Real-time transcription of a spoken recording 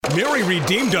Mary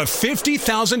redeemed a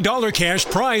 $50,000 cash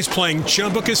prize playing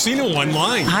Chumba Casino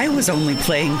online. I was only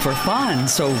playing for fun,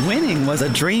 so winning was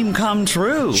a dream come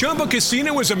true. Chumba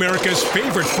Casino is America's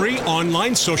favorite free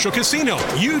online social casino.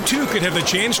 You, too, could have the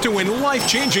chance to win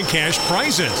life-changing cash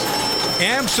prizes.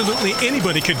 Absolutely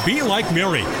anybody could be like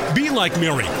Mary. Be like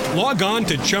Mary. Log on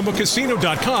to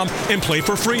ChumbaCasino.com and play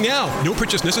for free now. No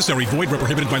purchase necessary. Void where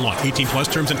prohibited by law. 18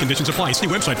 plus terms and conditions apply. See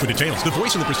website for details. The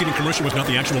voice in the preceding commercial was not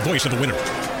the actual voice of the winner.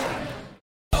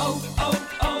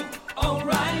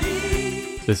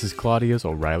 O'Reilly. This is Claudia's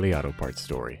O'Reilly Auto Parts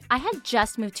story. I had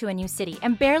just moved to a new city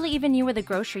and barely even knew where the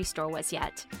grocery store was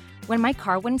yet. When my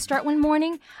car wouldn't start one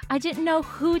morning, I didn't know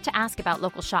who to ask about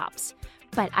local shops.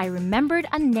 But I remembered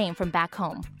a name from back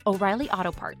home, O'Reilly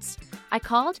Auto Parts. I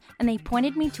called, and they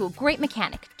pointed me to a great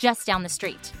mechanic just down the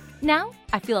street. Now,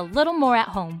 I feel a little more at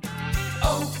home.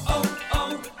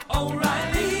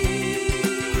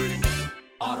 O'Reilly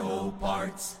Auto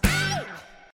Parts.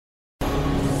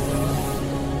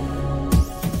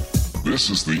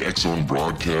 This is the X-Zone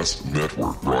Broadcast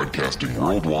Network, broadcasting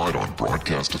worldwide on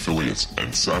broadcast affiliates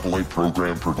and satellite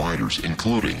program providers,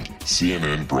 including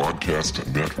CNN Broadcast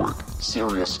Network,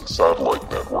 Sirius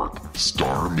Satellite Network,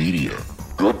 Star Media,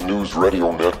 Good News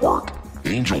Radio Network,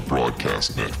 Angel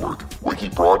Broadcast Network, Wiki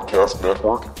Broadcast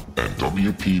Network, and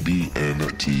WPBN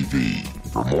TV.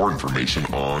 For more information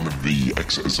on the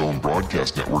X-Zone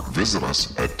Broadcast Network, visit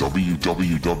us at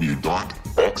www.xzbn.net.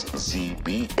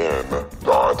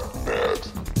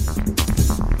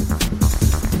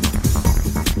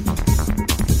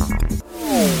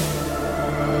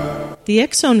 The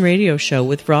X-Zone Radio Show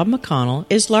with Rob McConnell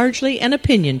is largely an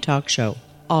opinion talk show.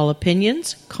 All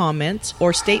opinions, comments,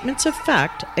 or statements of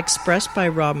fact expressed by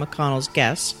Rob McConnell's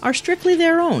guests are strictly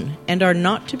their own and are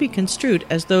not to be construed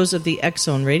as those of the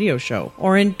X-Zone Radio Show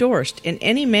or endorsed in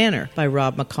any manner by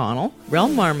Rob McConnell,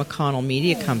 Relmar McConnell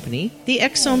Media Company, the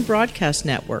X-Zone Broadcast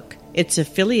Network, its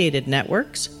affiliated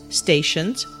networks,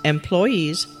 stations,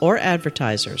 employees, or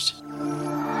advertisers.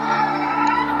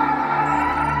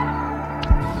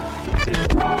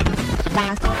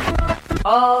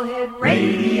 All Hit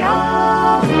Radio.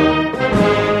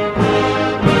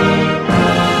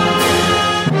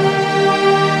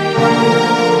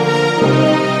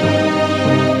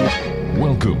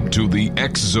 Welcome to the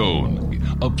X-Zone,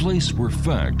 a place where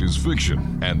fact is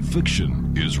fiction and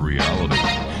fiction is reality.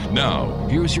 Now,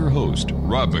 here's your host,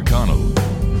 Rob McConnell.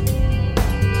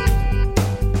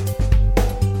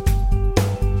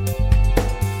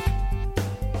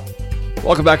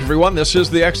 Welcome back, everyone. This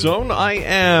is the X-Zone. I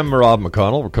am Rob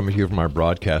McConnell. We're coming to you from our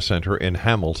broadcast center in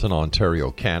Hamilton, Ontario,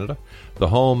 Canada, the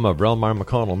home of Relmar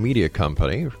McConnell Media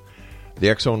Company, the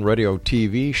X-Zone Radio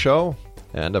TV show,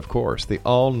 and, of course, the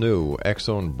all-new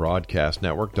X-Zone Broadcast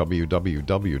Network,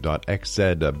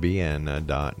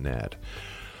 www.xzbn.net.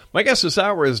 My guest this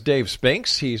hour is Dave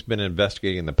Spinks. He's been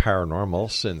investigating the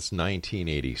paranormal since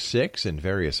 1986 in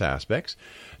various aspects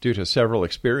due to several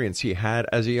experiences he had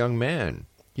as a young man.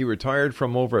 He retired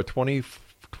from over a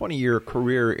 20-year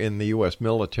career in the U.S.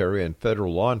 military and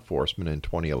federal law enforcement in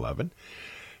 2011.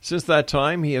 Since that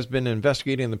time, he has been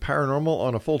investigating the paranormal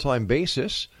on a full-time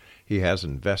basis. He has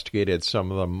investigated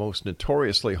some of the most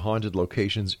notoriously haunted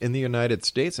locations in the United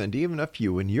States and even a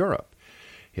few in Europe.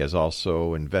 He has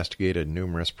also investigated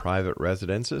numerous private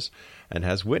residences and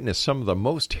has witnessed some of the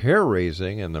most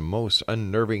hair-raising and the most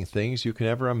unnerving things you can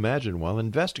ever imagine while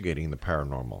investigating the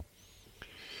paranormal.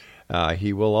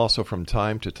 He will also from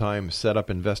time to time set up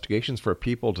investigations for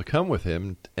people to come with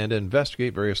him and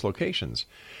investigate various locations.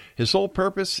 His sole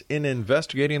purpose in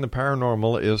investigating the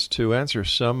paranormal is to answer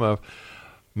some of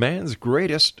man's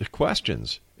greatest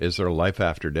questions. Is there life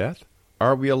after death?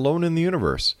 Are we alone in the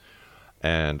universe?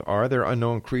 And are there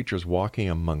unknown creatures walking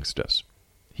amongst us?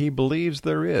 He believes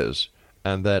there is,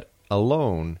 and that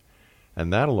alone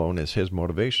is his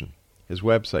motivation. His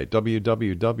website,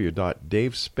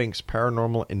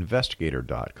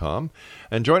 www.davespinksParanormalinvestigator.com.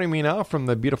 And joining me now from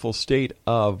the beautiful state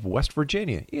of West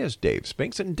Virginia is Dave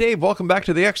Spinks. And Dave, welcome back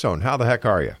to the X-Zone. How the heck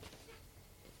are you?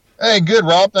 Hey, good,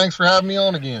 Rob. Thanks for having me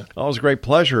on again. Always a great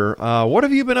pleasure. What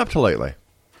have you been up to lately?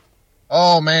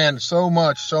 Oh, man, so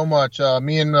much.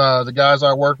 Me and the guys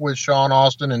I work with, Sean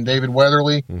Austin and David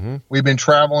Weatherly, we've been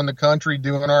traveling the country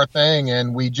doing our thing,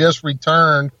 and we just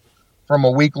returned from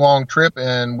a week-long trip,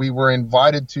 and we were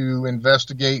invited to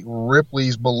investigate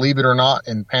Ripley's Believe It or Not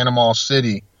in Panama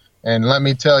City. And let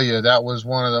me tell you, that was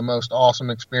one of the most awesome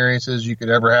experiences you could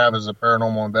ever have as a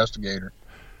paranormal investigator.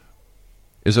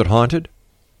 Is it haunted?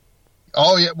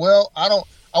 Oh, yeah. Well, I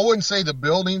wouldn't say the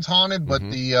building's haunted, but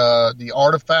the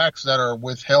artifacts that are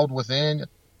withheld within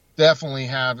definitely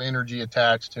have energy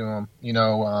attached to them.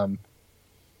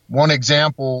 one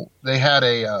example, they had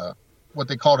a what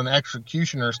they called an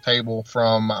executioner's table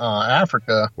from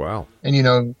Africa. Wow.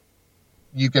 And,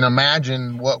 you can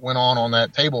imagine what went on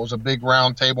that table. It was a big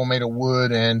round table made of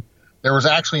wood, and there was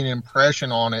actually an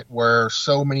impression on it where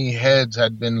so many heads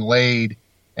had been laid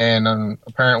and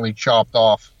apparently chopped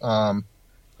off.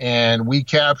 And we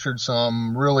captured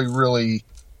some really, really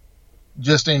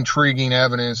just intriguing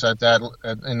evidence in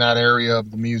that area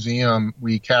of the museum.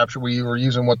 We were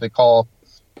using what they call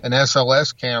an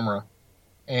SLS camera,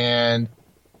 and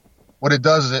what it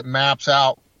does is it maps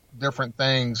out different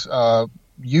things,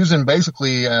 using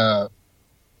basically, an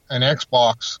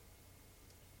Xbox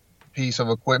piece of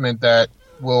equipment that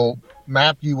will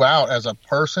map you out as a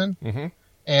person. Mm-hmm.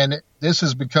 And this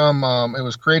has become, it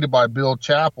was created by Bill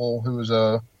Chappell, who is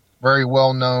a very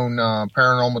well-known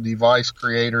paranormal device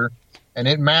creator. And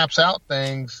it maps out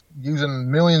things using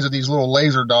millions of these little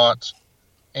laser dots,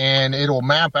 and it'll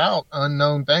map out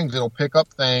unknown things. It'll pick up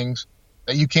things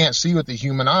that you can't see with the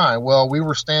human eye. Well, we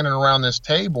were standing around this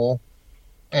table,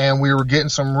 and we were getting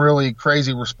some really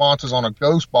crazy responses on a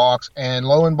ghost box, and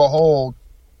lo and behold,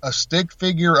 a stick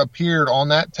figure appeared on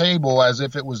that table as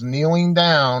if it was kneeling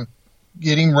down,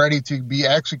 getting ready to be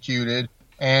executed.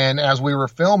 And as we were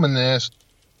filming this,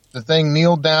 the thing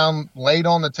kneeled down, laid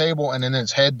on the table, and then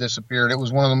its head disappeared. It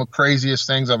was one of the craziest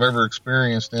things I've ever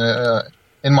experienced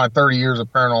in my 30 years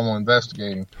of paranormal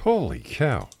investigating. Holy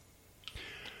cow.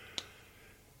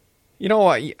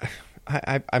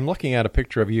 I'm looking at a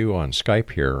picture of you on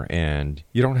Skype here, and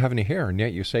you don't have any hair, and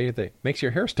yet you say that makes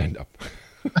your hair stand up.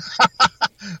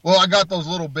 Well, I got those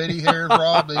little bitty hairs,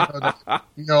 Rob,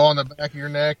 on the back of your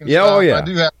neck and stuff. Oh, yeah. I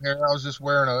do have hair. I was just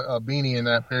wearing a beanie in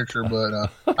that picture,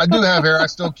 but I do have hair. I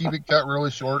still keep it cut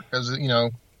really short because,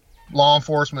 law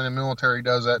enforcement and military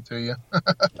does that to you.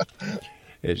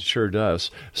 It sure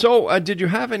does. So did you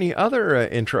have any other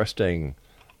interesting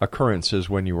occurrences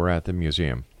when you were at the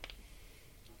museum?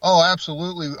 Oh,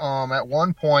 absolutely. At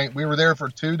one point, we were there for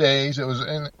 2 days.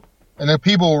 And the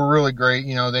people were really great.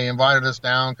 They invited us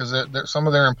down because some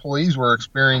of their employees were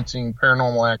experiencing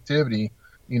paranormal activity,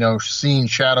 seeing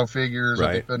shadow figures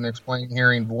that they couldn't explain,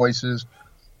 hearing voices.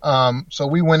 So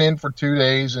we went in for 2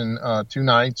 days and 2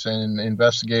 nights and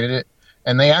investigated it.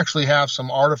 And they actually have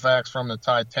some artifacts from the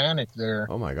Titanic there.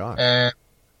 Oh, my God. And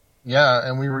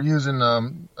we were using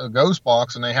a ghost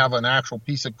box, and they have an actual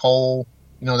piece of coal,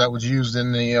 that was used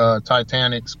in the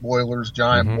Titanic's boilers,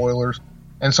 giant boilers,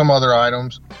 and some other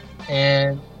items.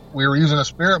 And we were using a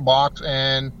spirit box,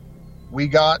 and we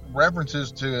got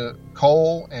references to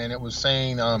coal, and it was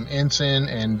saying ensign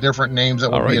and different names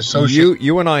that would be associated.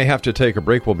 You and I have to take a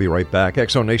break. We'll be right back.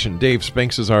 Exonation Dave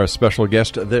Spinks is our special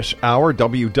guest this hour.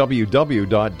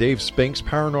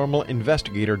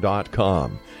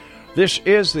 www.DaveSpinks, This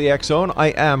is the X-Zone. I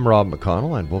am Rob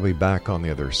McConnell, and we'll be back on the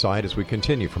other side as we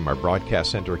continue from our broadcast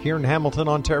center here in Hamilton,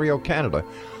 Ontario, Canada,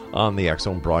 on the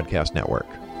X-Zone Broadcast Network.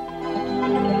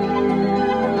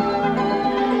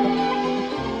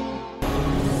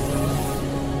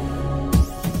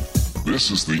 This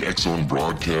is the X-Zone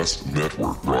Broadcast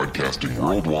Network, broadcasting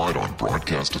worldwide on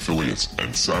broadcast affiliates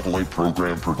and satellite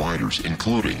program providers,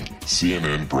 including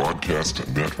CNN Broadcast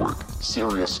Network,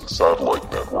 Sirius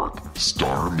Satellite Network,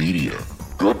 Star Media,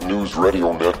 Good News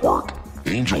Radio Network,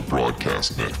 Angel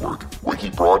Broadcast Network, Wiki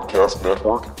Broadcast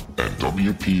Network, and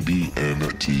WPBN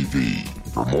TV.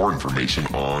 For more information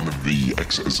on the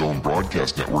X-Zone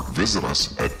Broadcast Network, visit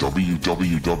us at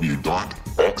www.xzbn.net.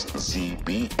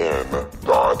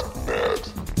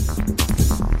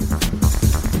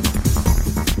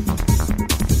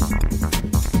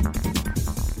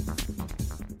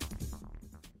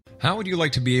 How would you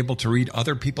like to be able to read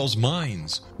other people's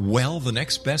minds? Well, the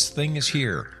next best thing is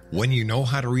here. When you know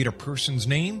how to read a person's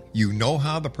name, you know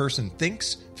how the person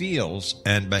thinks, feels,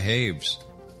 and behaves.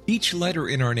 Each letter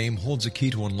in our name holds a key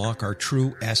to unlock our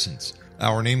true essence.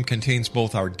 Our name contains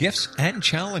both our gifts and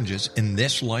challenges in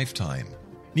this lifetime.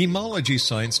 Mnemology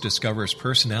science discovers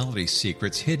personality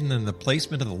secrets hidden in the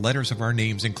placement of the letters of our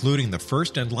names, including the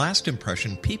first and last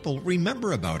impression people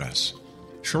remember about us.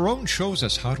 Sharon shows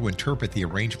us how to interpret the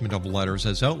arrangement of letters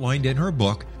as outlined in her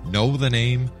book, Know the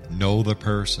Name, Know the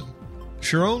Person.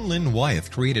 Sharon Lynn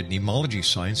Wyeth created mnemology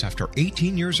science after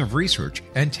 18 years of research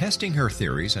and testing her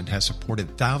theories, and has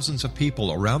supported thousands of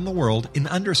people around the world in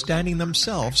understanding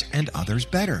themselves and others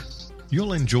better.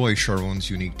 You'll enjoy Sharon's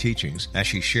unique teachings as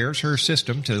she shares her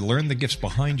system to learn the gifts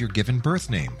behind your given birth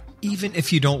name. Even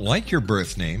if you don't like your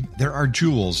birth name, there are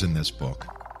jewels in this book.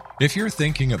 If you're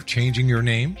thinking of changing your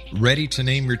name, ready to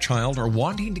name your child, or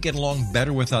wanting to get along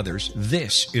better with others,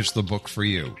 this is the book for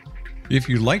you. If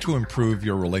you'd like to improve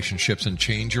your relationships and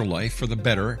change your life for the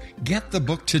better, get the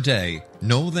book today,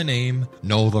 Know the Name,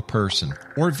 Know the Person,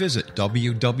 or visit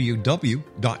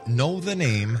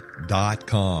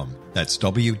www.knowthename.com. That's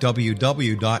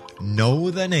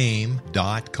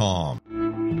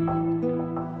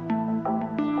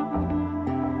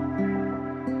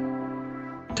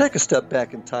www.knowthename.com. Take a step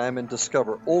back in time and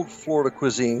discover old Florida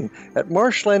cuisine at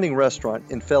Marsh Landing Restaurant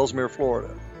in Fellsmere,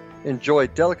 Florida. Enjoy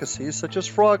delicacies such as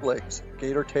frog legs,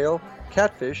 gator tail,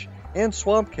 catfish, and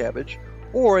swamp cabbage,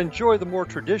 or enjoy the more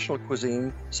traditional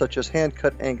cuisine such as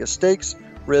hand-cut Angus steaks,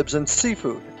 ribs, and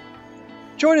seafood.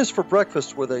 Join us for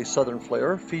breakfast with a southern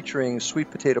flair featuring sweet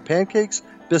potato pancakes,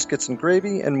 biscuits and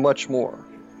gravy, and much more.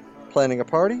 Planning a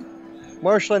party?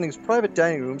 Marsh Landing's private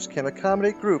dining rooms can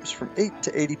accommodate groups from 8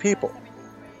 to 80 people.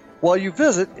 While you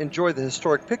visit, enjoy the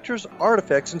historic pictures,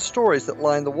 artifacts, and stories that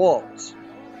line the walls.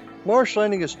 Marsh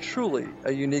Landing is truly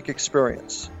a unique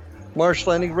experience. Marsh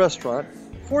Landing Restaurant,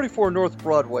 44 North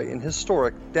Broadway in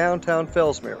historic downtown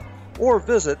Fellsmere, or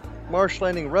visit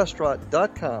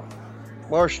marshlandingrestaurant.com.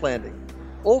 Marsh Landing,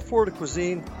 old Florida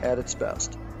cuisine at its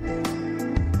best.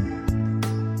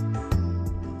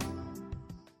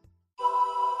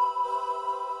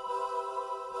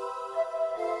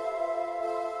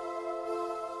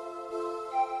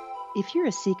 If you're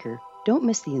a seeker, don't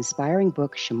miss the inspiring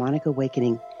book Shamanic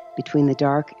Awakening, Between the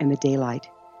Dark and the Daylight.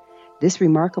 This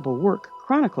remarkable work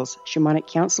chronicles shamanic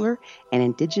counselor and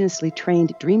indigenously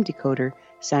trained dream decoder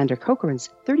Sandra Cochran's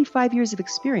 35 years of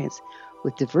experience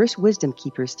with diverse wisdom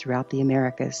keepers throughout the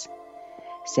Americas.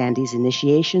 Sandy's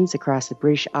initiations across the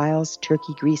British Isles,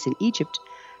 Turkey, Greece, and Egypt,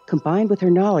 combined with her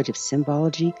knowledge of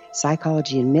symbology,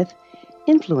 psychology, and myth,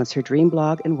 influence her dream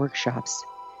blog and workshops.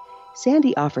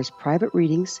 Sandy offers private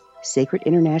readings, sacred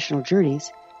international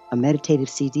journeys, a meditative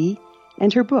CD,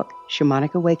 and her book,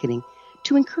 Shamanic Awakening,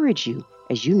 to encourage you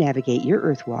as you navigate your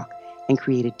earth walk and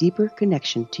create a deeper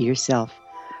connection to yourself.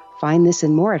 Find this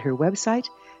and more at her website,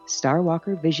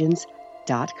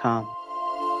 starwalkervisions.com.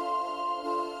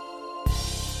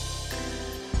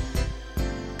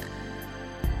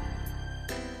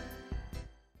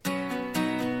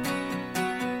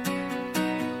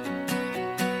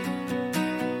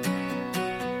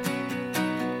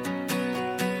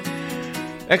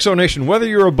 Exonation, whether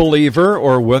you're a believer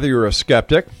or whether you're a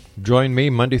skeptic, join me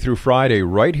Monday through Friday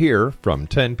right here from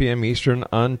 10 p.m. Eastern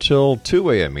until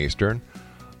 2 a.m. Eastern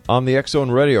on the X Zone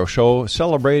Radio Show,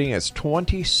 celebrating its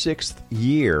 26th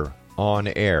year on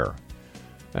air.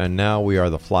 And now we are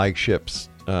the flagship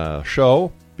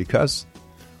show because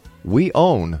we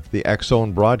own the X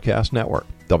Zone Broadcast Network,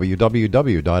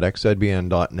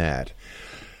 www.xzbn.net.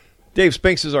 Dave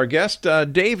Spinks is our guest.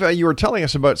 Dave, you were telling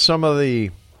us about some of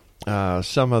the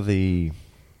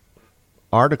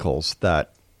articles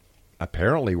that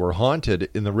apparently were haunted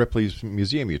in the Ripley's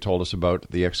Museum. You told us about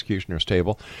the executioner's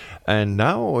table. And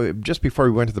now, just before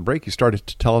we went to the break, you started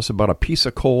to tell us about a piece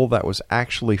of coal that was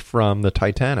actually from the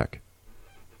Titanic.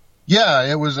 Yeah,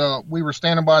 it was. We were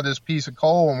standing by this piece of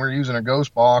coal and we were using a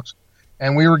ghost box,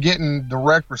 and we were getting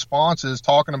direct responses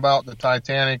talking about the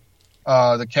Titanic,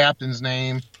 the captain's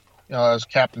name. As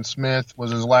Captain Smith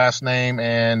was his last name,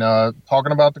 and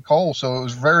talking about the coal. So it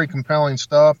was very compelling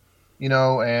stuff,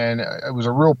 and it was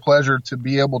a real pleasure to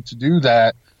be able to do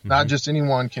that. Mm-hmm. Not just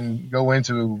anyone can go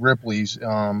into Ripley's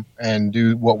and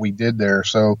do what we did there.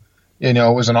 So, it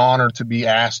was an honor to be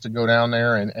asked to go down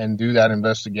there and do that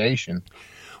investigation.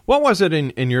 What was it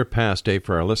in your past, Dave,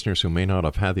 for our listeners who may not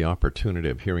have had the opportunity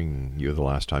of hearing you the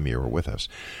last time you were with us,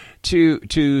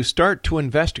 to start to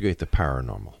investigate the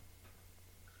paranormal?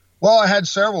 Well, I had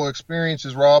several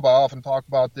experiences, Rob. I often talk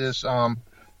about this.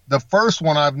 The first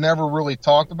one I've never really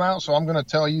talked about, so I'm going to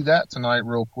tell you that tonight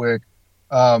real quick,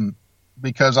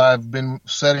 because I've been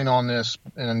sitting on this,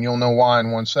 and you'll know why in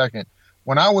 1 second.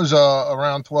 When I was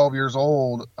around 12 years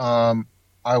old, I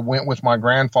went with my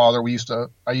grandfather.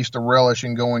 I used to relish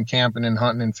in going camping and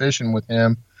hunting and fishing with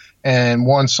him. And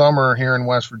one summer here in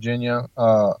West Virginia,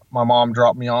 my mom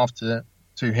dropped me off to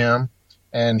him.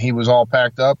 And he was all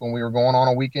packed up, and we were going on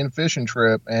a weekend fishing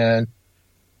trip. And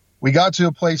we got to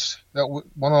a place that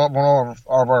one of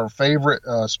our favorite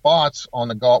spots on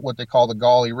what they call the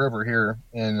Gauley River here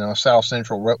in South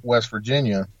Central West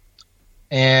Virginia.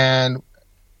 And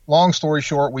long story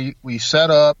short, we set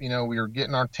up. We were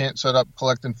getting our tent set up,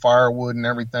 collecting firewood and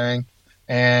everything,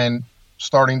 and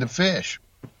starting to fish.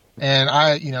 And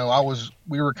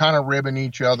we were kind of ribbing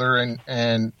each other,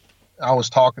 and I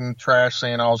was talking trash,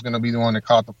 saying I was going to be the one that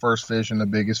caught the first fish and the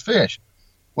biggest fish.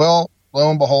 Well, lo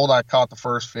and behold, I caught the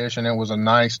first fish, and it was a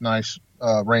nice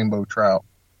rainbow trout.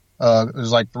 It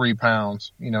was like 3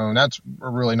 pounds, and that's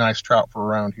a really nice trout for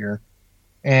around here.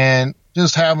 And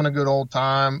just having a good old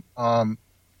time.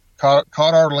 Caught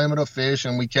our limit of fish,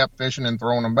 and we kept fishing and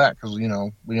throwing them back because, we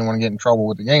didn't want to get in trouble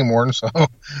with the game warden. So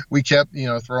we kept,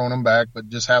 throwing them back, but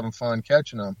just having fun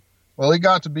catching them. Well, it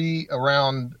got to be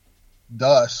around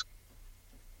dusk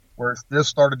where it just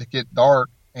started to get dark.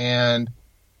 And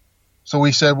so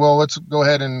we said, well, let's go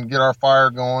ahead and get our fire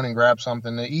going and grab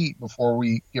something to eat before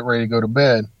we get ready to go to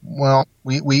bed. Well,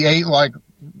 we ate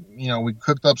we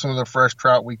cooked up some of the fresh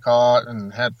trout we caught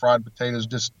and had fried potatoes,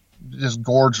 just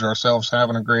gorged ourselves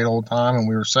having a great old time. And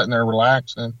we were sitting there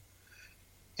relaxing.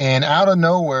 And out of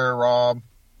nowhere, Rob,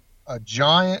 a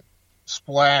giant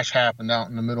splash happened out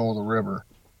in the middle of the river.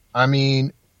 I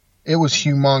mean, it was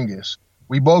humongous.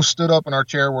 We both stood up in our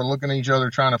chair. We're looking at each other,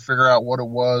 trying to figure out what it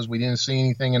was. We didn't see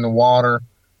anything in the water.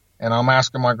 And I'm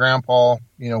asking my grandpa,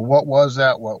 what was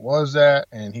that? What was that?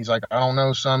 And he's like, I don't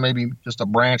know, son. Maybe just a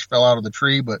branch fell out of the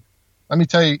tree. But let me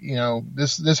tell you,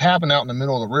 this happened out in the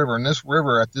middle of the river. And this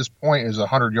river at this point is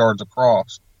 100 yards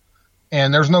across.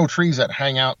 And there's no trees that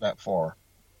hang out that far.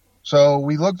 So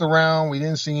we looked around. We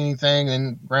didn't see anything.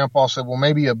 And Grandpa said, well,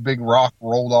 maybe a big rock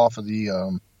rolled off of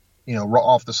the,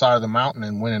 off the side of the mountain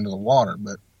and went into the water.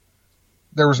 But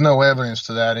there was no evidence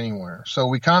to that anywhere. So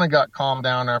we kind of got calmed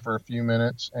down after a few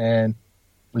minutes, and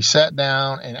we sat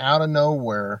down, and out of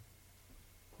nowhere,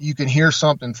 you can hear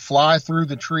something fly through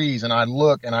the trees. And I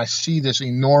look and I see this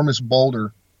enormous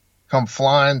boulder come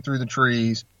flying through the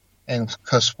trees and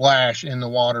splash in the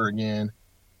water again.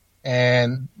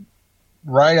 And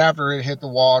right after it hit the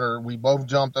water, we both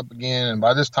jumped up again. And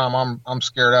by this time I'm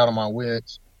scared out of my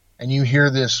wits. And you hear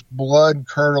this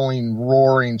blood-curdling,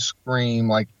 roaring scream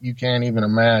like you can't even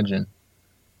imagine.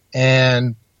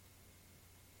 And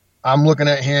I'm looking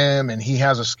at him, and he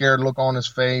has a scared look on his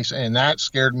face, and that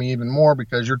scared me even more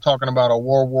because you're talking about a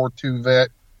World War II vet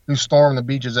who stormed the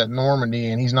beaches at Normandy,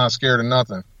 and he's not scared of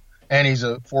nothing. And he's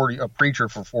a preacher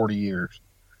for 40 years.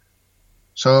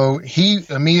 So he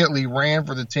immediately ran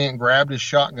for the tent, grabbed his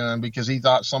shotgun because he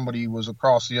thought somebody was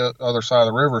across the other side of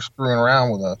the river screwing around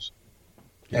with us.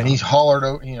 And he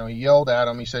hollered, he yelled at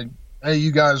him. He said, hey,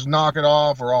 you guys knock it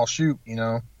off or I'll shoot,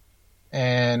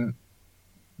 And,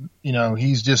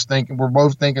 he's just thinking, we're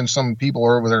both thinking some people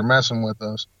are over there messing with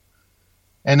us.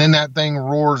 And then that thing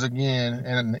roars again.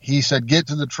 And he said, get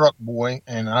to the truck, boy.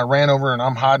 And I ran over and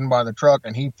I'm hiding by the truck,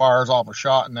 and he fires off a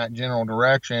shot in that general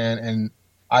direction. And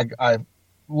I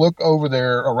look over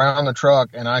there around the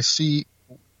truck, and I see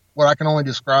what I can only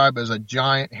describe as a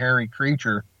giant hairy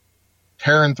creature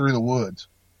tearing through the woods,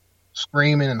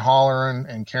 screaming and hollering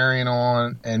and carrying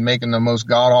on and making the most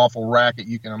god-awful racket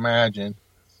you can imagine.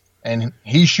 And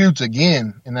he shoots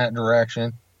again in that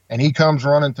direction, and he comes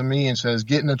running to me and says,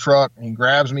 get in the truck. And he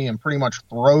grabs me and pretty much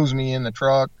throws me in the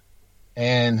truck.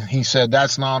 And he said,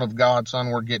 that's not of God, son.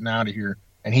 We're getting out of here.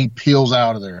 And he peels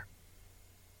out of there.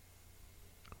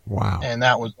 Wow. And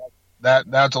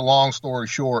that's a long story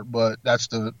short, but that's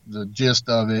the gist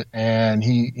of it. And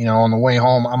he, on the way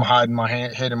home, I'm hiding my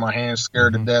head in my hands,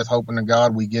 scared to death, hoping to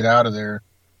God we get out of there.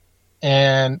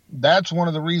 And that's one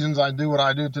of the reasons I do what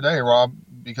I do today, Rob,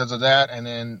 because of that. And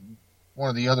then one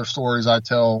of the other stories I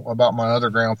tell about my other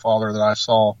grandfather that I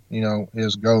saw,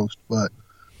 his ghost. But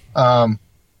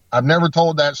I've never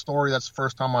told that story. That's the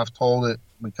first time I've told it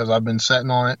because I've been sitting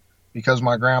on it. Because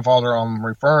my grandfather I'm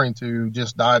referring to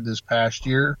just died this past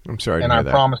year. I'm sorry. And I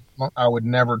promised I would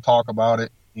never talk about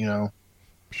it,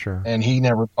 Sure. And he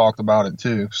never talked about it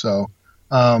too. So,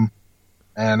 and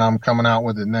I'm coming out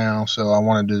with it now. So I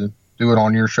wanted to do it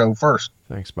on your show first.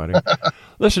 Thanks, buddy.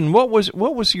 Listen, what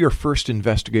was your first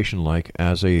investigation like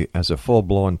as a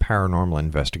full-blown paranormal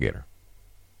investigator?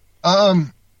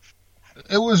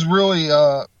 It was really,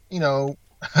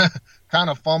 kind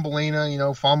of fumbling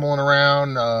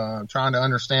around, trying to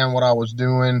understand what I was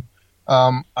doing.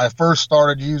 I first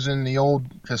started using the old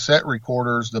cassette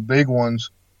recorders, the big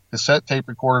ones, cassette tape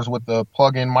recorders with the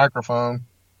plug-in microphone.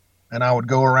 And I would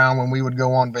go around when we would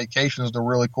go on vacations to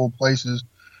really cool places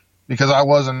because I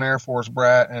was an Air Force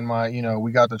brat and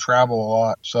we got to travel a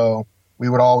lot. So we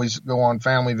would always go on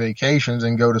family vacations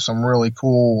and go to some really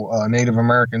cool, Native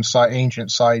American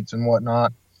ancient sites and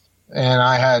whatnot. And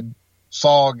I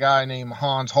saw a guy named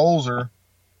Hans Holzer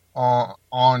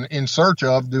on In Search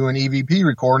Of doing EVP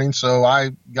recording. So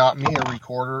I got me a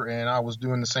recorder and I was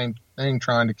doing the same thing,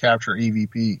 trying to capture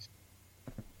EVPs.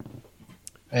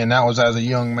 And that was as a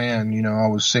young man, I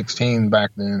was 16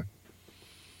 back then.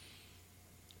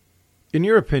 In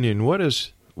your opinion, what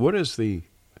is the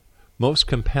most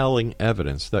compelling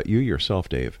evidence that you yourself,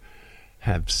 Dave,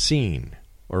 have seen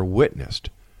or witnessed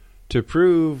to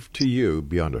prove to you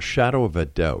beyond a shadow of a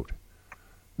doubt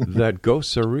that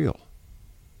ghosts are real?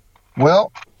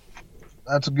 Well,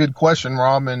 that's a good question,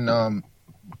 Rob. And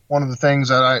one of the things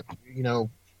that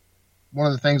one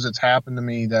of the things that's happened to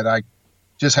me that I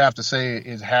just have to say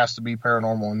it has to be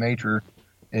paranormal in nature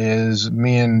is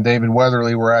me and David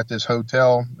Weatherly were at this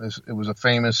hotel. It was a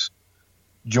famous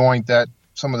joint that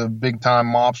some of the big time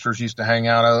mobsters used to hang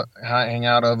out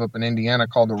of up in Indiana,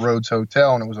 called the Rhodes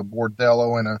Hotel, and it was a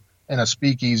bordello and a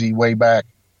speakeasy way back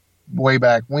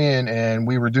when. And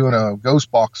we were doing a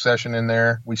ghost box session in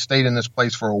there. We stayed in this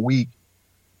place for a week,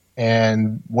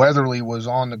 and Weatherly was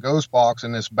on the ghost box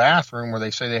in this bathroom where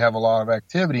they say they have a lot of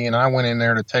activity. And I went in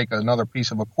there to take another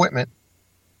piece of equipment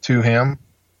to him.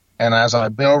 And as I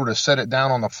bent over to set it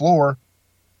down on the floor,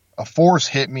 a force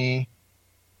hit me,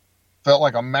 felt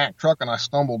like a Mack truck, and I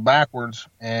stumbled backwards,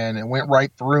 and it went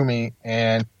right through me,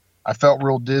 and I felt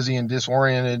real dizzy and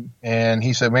disoriented. And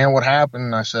he said, "Man, what happened?"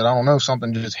 And I said, "I don't know,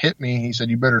 something just hit me." He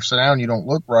said, "You better sit down, you don't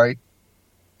look right."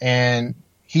 And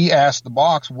he asked the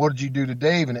box, "What did you do to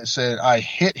Dave?" And it said, "I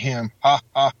hit him, ha,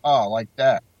 ha, ha," like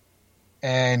that.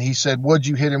 And he said, "What'd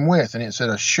you hit him with?" And it said,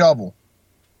 "A shovel."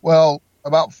 Well,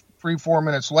 about 3-4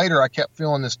 minutes later, I kept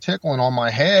feeling this tickling on my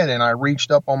head, and I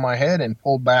reached up on my head and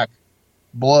pulled back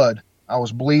blood. I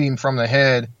was bleeding from the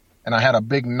head, and I had a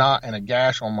big knot and a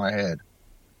gash on my head.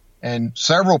 And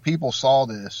several people saw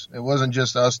this. It wasn't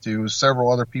just us two. It was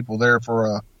several other people there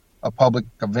for a public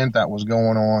event that was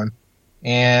going on.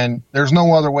 And there's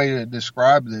no other way to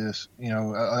describe this,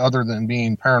 other than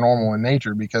being paranormal in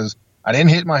nature, because I didn't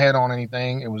hit my head on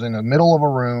anything. It was in the middle of a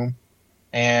room,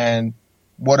 and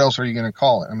what else are you going to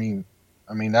call it? I mean,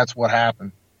 that's what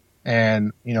happened.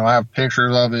 And, I have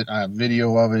pictures of it. I have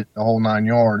video of it, the whole 9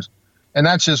 yards. And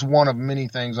that's just one of many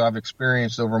things I've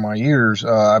experienced over my years.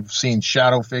 I've seen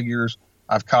shadow figures.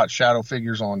 I've caught shadow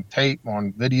figures on tape,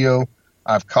 on video.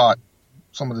 I've caught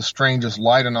some of the strangest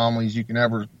light anomalies you can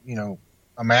ever,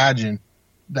 imagine,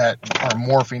 that are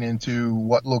morphing into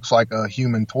what looks like a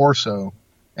human torso.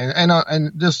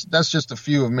 And that's just a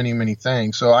few of many, many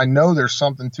things. So I know there's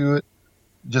something to it.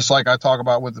 Just like I talk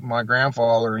about with my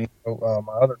grandfather,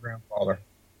 my other grandfather.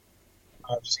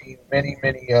 I've seen many,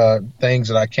 many things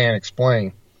that I can't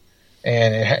explain.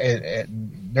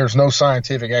 And there's no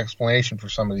scientific explanation for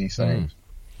some of these things.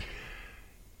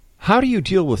 How do you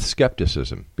deal with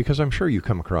skepticism? Because I'm sure you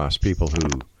come across people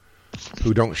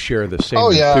who don't share the same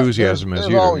enthusiasm as you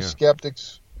do. There's always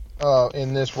skeptics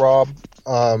in this, Rob.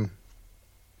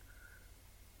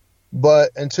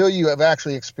 But until you have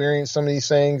actually experienced some of these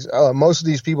things, most of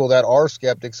these people that are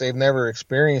skeptics, they've never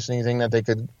experienced anything that they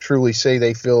could truly say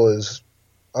they feel is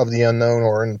of the unknown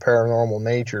or in paranormal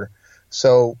nature.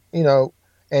 So,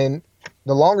 and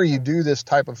the longer you do this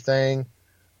type of thing,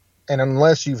 and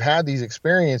unless you've had these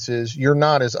experiences, you're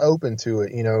not as open to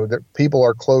it. That people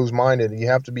are closed-minded. You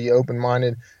have to be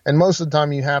open-minded. And most of the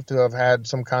time you have to have had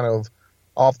some kind of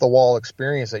off-the-wall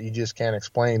experience that you just can't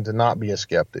explain to not be a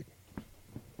skeptic.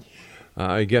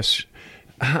 I guess,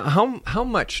 how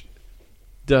much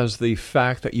does the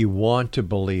fact that you want to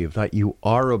believe, that you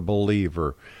are a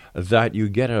believer, that you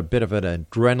get a bit of an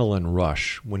adrenaline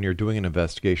rush when you're doing an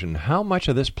investigation, how much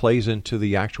of this plays into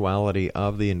the actuality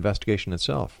of the investigation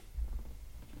itself?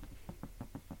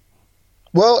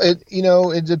 Well,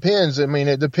 it depends. I mean,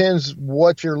 it depends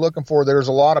what you're looking for. There's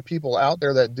a lot of people out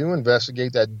there that do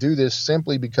investigate that do this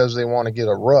simply because they want to get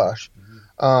a rush.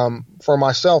 For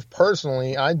myself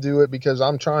personally, I do it because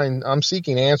I'm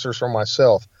seeking answers for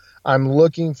myself. I'm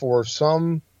looking for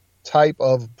some type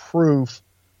of proof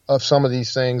of some of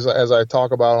these things, as I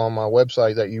talk about on my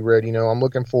website that you read. I'm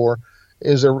looking for,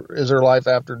 is there life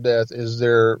after death? Is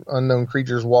there unknown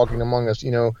creatures walking among us?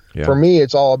 For me,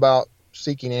 it's all about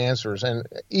seeking answers, and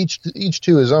each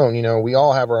to his own. We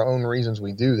all have our own reasons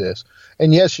we do this.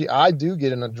 And yes, I do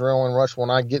get an adrenaline rush when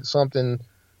I get something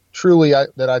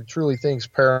that I truly think is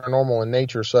paranormal in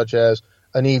nature, such as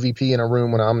an EVP in a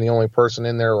room when I'm the only person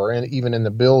in there, or even in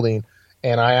the building,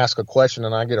 and I ask a question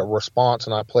and I get a response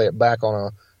and I play it back on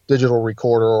a digital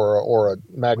recorder or a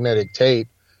magnetic tape,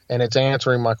 and it's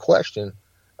answering my question.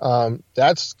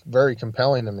 That's very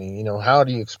compelling to me. How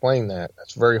do you explain that?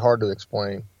 That's very hard to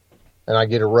explain, and I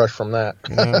get a rush from that.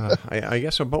 I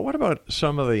guess so. But what about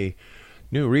some of the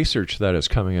new research that is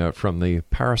coming out from the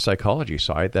parapsychology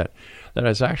side that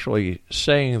is actually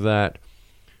saying that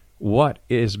what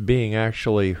is being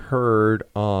actually heard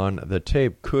on the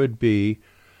tape could be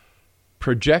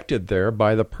projected there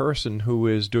by the person who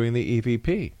is doing the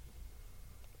EVP?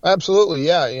 Absolutely,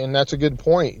 yeah, and that's a good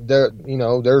point.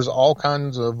 There's all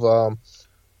kinds of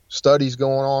studies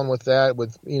going on with that,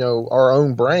 with our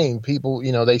own brain. People,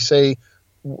 they say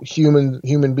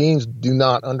human beings do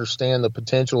not understand the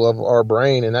potential of our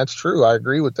brain, and that's true. I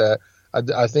agree with that.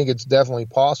 I think it's definitely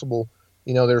possible,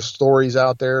 there's stories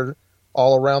out there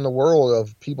all around the world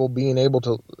of people being able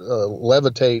to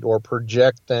levitate or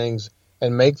project things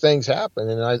and make things happen.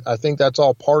 And I think that's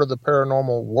all part of the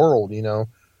paranormal world,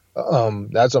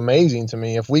 That's amazing to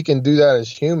me. If we can do that as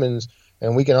humans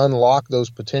and we can unlock those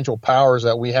potential powers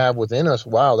that we have within us,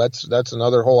 wow, that's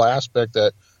another whole aspect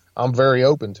that I'm very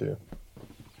open to.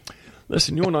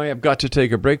 Listen, you and I have got to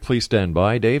take a break. Please stand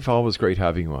by. Dave, always great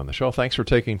having you on the show. Thanks for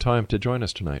taking time to join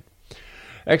us tonight.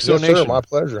 Yes, sir, my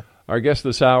pleasure. Our guest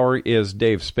this hour is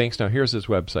Dave Spinks. Now, here's his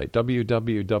website,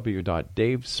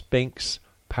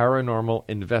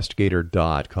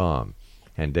 www.davespinksparanormalinvestigator.com.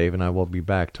 And Dave and I will be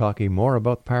back talking more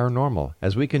about paranormal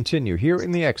as we continue here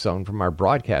in the X Zone from our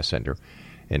broadcast center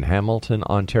in Hamilton,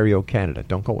 Ontario, Canada.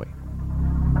 Don't go away.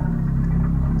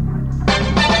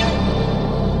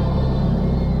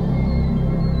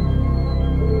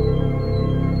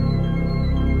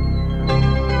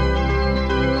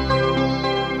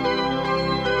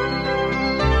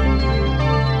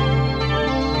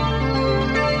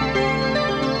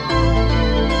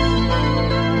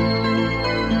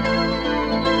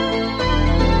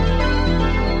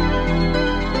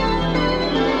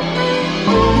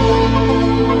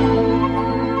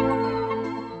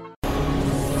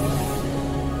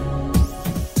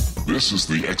 This is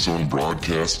the X Zone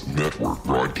Broadcast Network,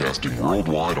 broadcasting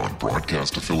worldwide on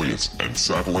broadcast affiliates and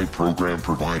satellite program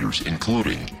providers,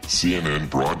 including CNN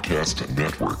Broadcast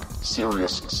Network,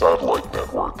 Sirius Satellite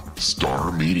Network,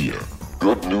 Star Media,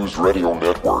 Good News Radio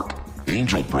Network,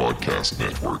 Angel Broadcast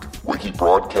Network, Wiki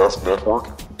Broadcast Network,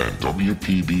 and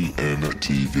WPBN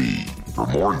TV. For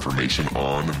more information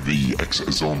on the X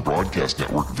Zone Broadcast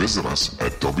Network, visit us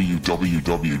at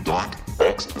www.xzbn.net.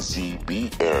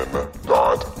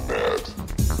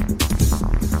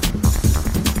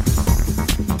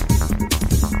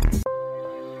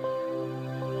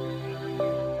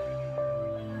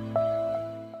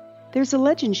 There's a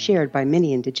legend shared by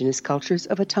many indigenous cultures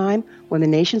of a time when the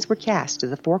nations were cast to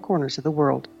the four corners of the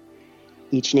world.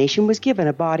 Each nation was given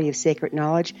a body of sacred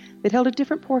knowledge that held a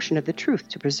different portion of the truth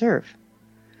to preserve.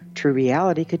 True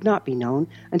reality could not be known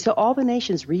until all the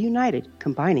nations reunited,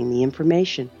 combining the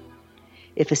information.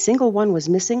 If a single one was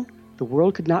missing, the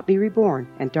world could not be reborn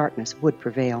and darkness would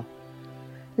prevail.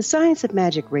 The Science of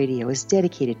Magic Radio is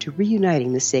dedicated to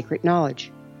reuniting the sacred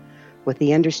knowledge. With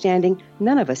the understanding,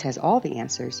 none of us has all the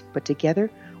answers, but together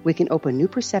we can open new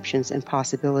perceptions and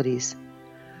possibilities.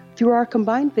 Through our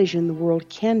combined vision, the world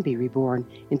can be reborn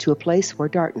into a place where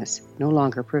darkness no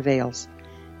longer prevails.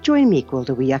 Join me,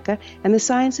 Gwilda Wiyaka, and the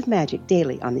Science of Magic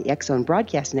daily on the X Zone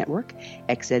Broadcast Network,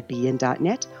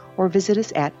 xzbn.net, or visit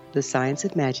us at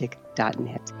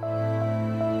thescienceofmagic.net.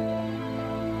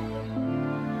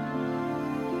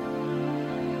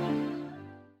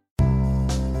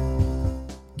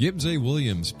 Gibbs A.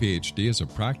 Williams, Ph.D., is a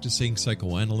practicing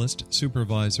psychoanalyst,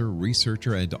 supervisor,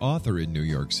 researcher, and author in New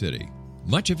York City.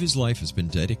 Much of his life has been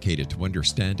dedicated to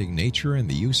understanding nature and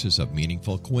the uses of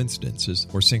meaningful coincidences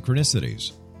or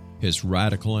synchronicities. His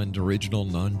radical and original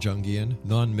non-Jungian,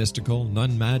 non-mystical,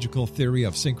 non-magical theory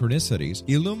of synchronicities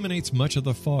illuminates much of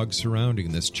the fog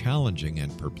surrounding this challenging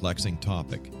and perplexing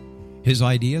topic. His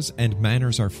ideas and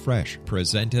manners are fresh,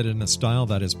 presented in a style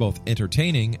that is both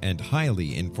entertaining and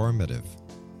highly informative.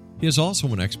 He is also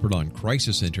an expert on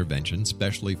crisis intervention,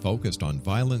 specially focused on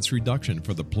violence reduction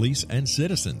for the police and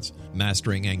citizens,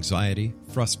 mastering anxiety,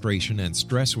 frustration, and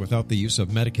stress without the use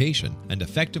of medication, and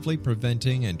effectively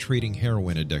preventing and treating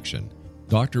heroin addiction.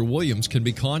 Dr. Williams can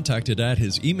be contacted at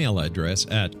his email address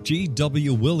at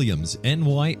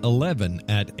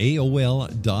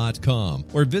gwwilliamsny11@aol.com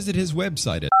or visit his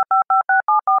website at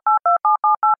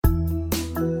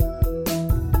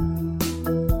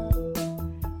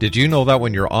Did you know that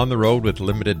when you're on the road with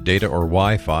limited data or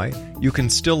Wi-Fi, you can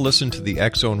still listen to the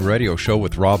X Zone Radio Show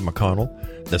with Rob McConnell,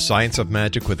 The Science of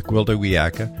Magic with Gwilda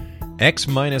Wiyaka,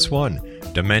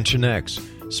 X-1, Dimension X,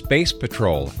 Space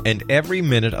Patrol, and every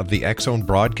minute of the X Zone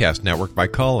Broadcast Network by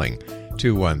calling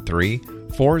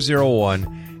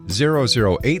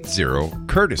 213-401-0080,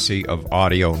 courtesy of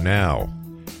Audio Now.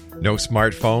 No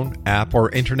smartphone, app,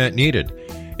 or internet needed.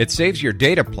 It saves your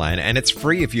data plan, and it's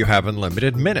free if you have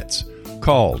unlimited minutes.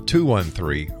 Call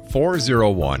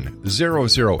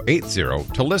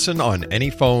 213-401-0080 to listen on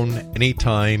any phone,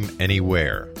 anytime,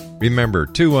 anywhere. Remember,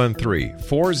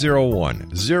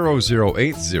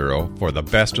 213-401-0080 for the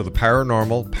best of the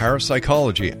paranormal,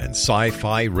 parapsychology, and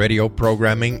sci-fi radio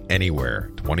programming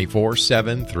anywhere,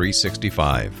 24/7,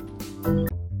 365.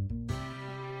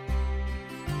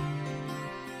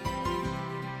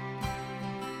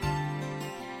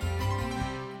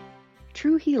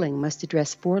 True healing must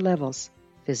address four levels: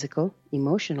 physical,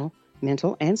 emotional,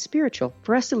 mental, and spiritual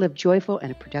for us to live joyful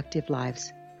and productive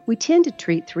lives. We tend to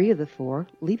treat 3 of the 4,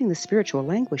 leaving the spiritual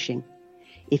languishing.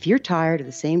 If you're tired of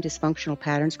the same dysfunctional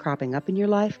patterns cropping up in your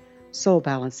life, Soul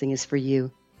Balancing is for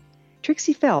you.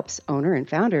 Trixie Phelps, owner and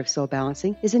founder of Soul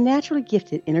Balancing, is a naturally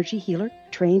gifted energy healer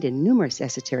trained in numerous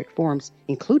esoteric forms,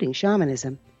 including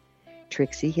shamanism.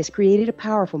 Trixie has created a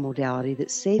powerful modality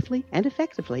that safely and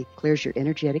effectively clears your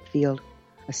energetic field.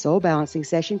 A Soul Balancing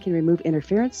session can remove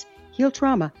interference, heal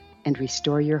trauma, and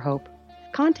restore your hope.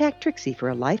 Contact Trixie for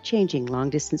a life-changing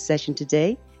long-distance session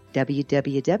today,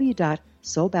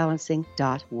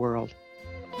 www.soulbalancing.world.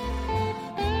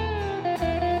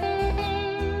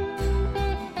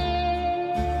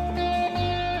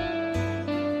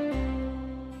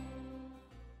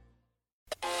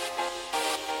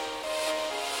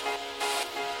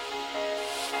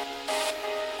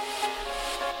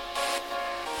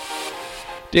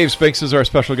 Dave Spinks is our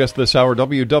special guest this hour.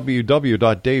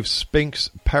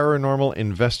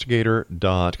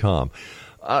 www.davespinks.paranormalinvestigator.com.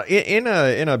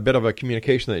 In a bit of a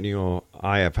communication that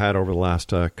I have had over the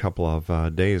last couple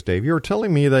of days, Dave, you were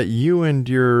telling me that you and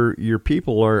your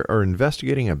people are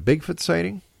investigating a Bigfoot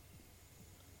sighting.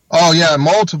 Oh yeah,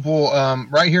 multiple.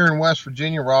 Right here in West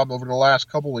Virginia, Rob. Over the last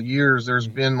couple of years, there's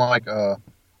been like a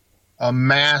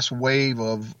mass wave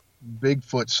of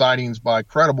Bigfoot sightings by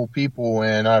credible people,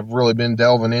 and I've really been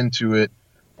delving into it.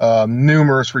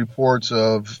 Numerous reports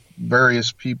of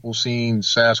various people seeing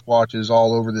Sasquatches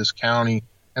all over this county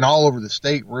and all over the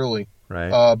state, really. Right.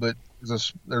 But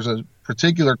there's a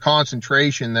particular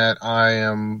concentration that I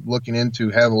am looking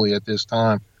into heavily at this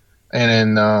time, and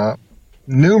in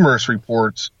numerous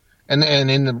reports, and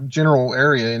in the general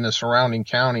area in the surrounding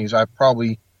counties, I've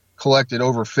probably collected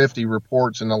over 50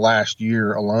 reports in the last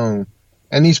year alone.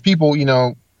 And these people,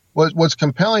 what's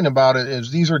compelling about it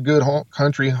is these are good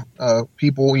country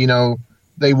people.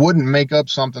 They wouldn't make up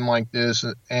something like this,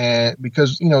 and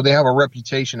because they have a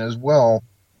reputation as well,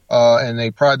 and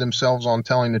they pride themselves on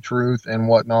telling the truth and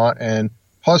whatnot. And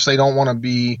plus, they don't want to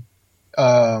be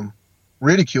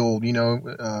ridiculed,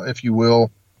 if you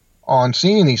will, on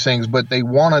seeing these things. But they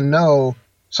want to know.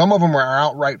 Some of them are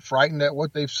outright frightened at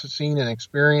what they've seen and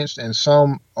experienced, and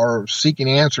some are seeking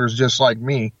answers just like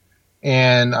me.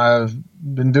 And I've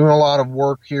been doing a lot of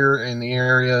work here in the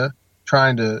area,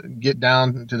 trying to get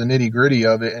down to the nitty-gritty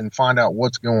of it and find out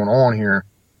what's going on here.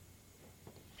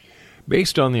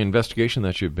 Based on the investigation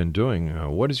that you've been doing,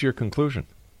 what is your conclusion?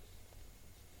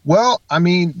 Well, I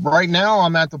mean, right now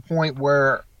I'm at the point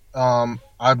where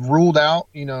I've ruled out,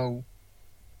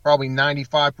 probably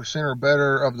 95% or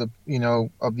better of the,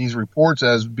 of these reports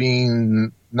as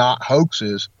being not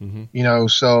hoaxes,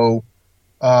 so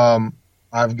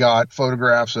I've got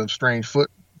photographs of strange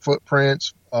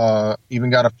footprints, even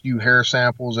got a few hair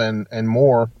samples and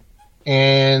more,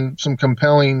 and some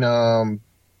compelling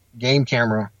game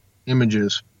camera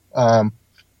images.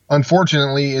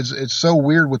 Unfortunately, it's so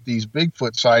weird with these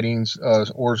Bigfoot sightings,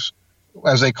 or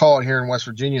as they call it here in West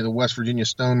Virginia, the West Virginia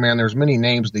Stone Man. There's many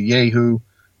names, the Yahoo.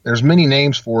 There's many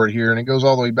names for it here, and it goes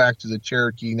all the way back to the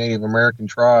Cherokee Native American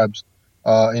tribes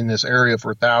in this area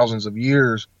for thousands of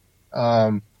years.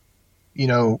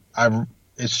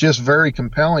 It's just very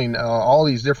compelling. All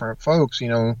these different folks,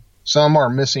 some are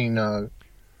missing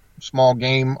small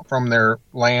game from their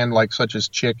land, like such as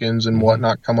chickens and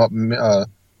whatnot, come up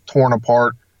torn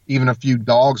apart. Even a few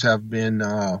dogs have been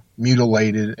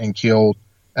mutilated and killed,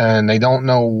 and they don't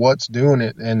know what's doing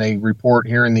it. And they report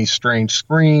hearing these strange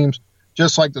screams,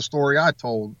 just like the story I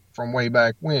told from way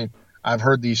back when. I've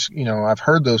heard these, I've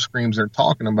heard those screams they're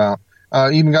talking about.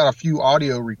 Even got a few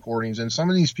audio recordings, and some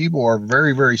of these people are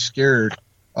very, very scared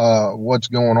what's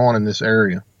going on in this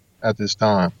area at this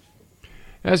time.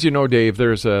 As you know, Dave,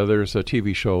 there's a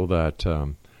TV show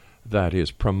that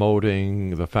is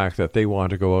promoting the fact that they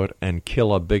want to go out and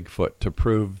kill a Bigfoot to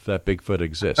prove that Bigfoot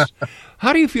exists.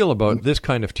 How do you feel about this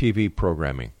kind of TV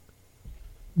programming?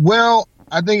 Well,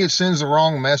 I think it sends the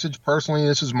wrong message. Personally,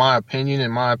 this is my opinion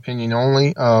and my opinion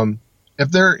only. If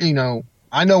they're,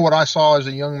 I know what I saw as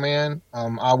a young man.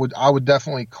 I would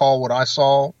definitely call what I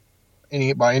saw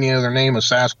by any other name a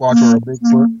Sasquatch or a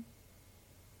Bigfoot.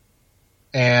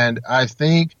 And I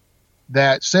think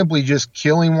that simply just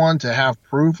killing one to have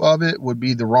proof of it would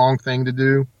be the wrong thing to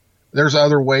do. There's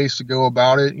other ways to go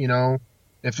about it.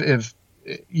 If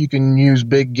you can use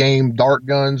big game dart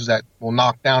guns that will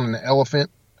knock down an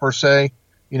elephant per se,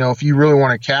 if you really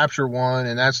want to capture one,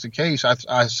 and that's the case,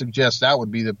 I suggest that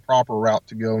would be the proper route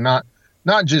to go. Not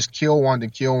just kill one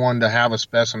to have a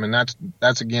specimen.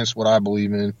 That's against what I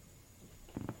believe in.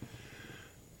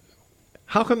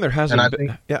 How come there hasn't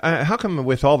been, how come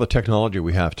with all the technology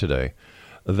we have today,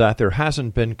 that there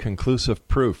hasn't been conclusive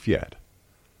proof yet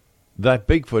that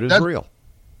Bigfoot is real?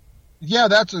 Yeah,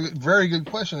 that's a very good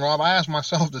question, Rob. I asked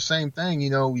myself the same thing.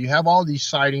 You have all these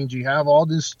sightings, you have all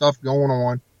this stuff going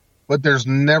on, but there's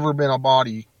never been a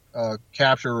body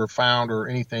captured or found or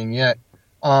anything yet.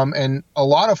 And a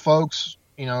lot of folks,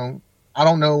 I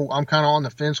don't know, I'm kind of on the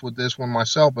fence with this one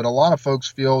myself, but a lot of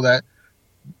folks feel that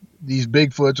these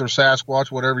Bigfoots or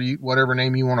Sasquatch, whatever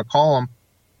name you want to call them,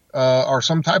 are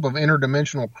some type of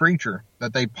interdimensional creature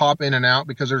that they pop in and out,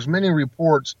 because there's many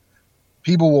reports.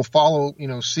 People will follow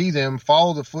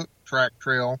the foot track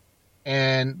trail,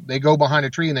 and they go behind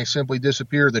a tree and they simply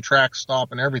disappear. The tracks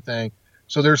stop and everything.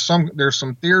 So there's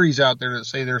some theories out there that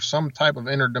say there's some type of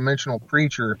interdimensional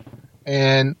creature,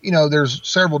 and there's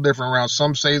several different routes.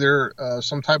 Some say they're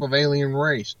some type of alien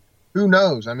race. Who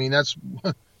knows? I mean, that's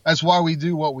why we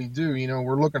do what we do.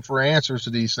 We're looking for answers to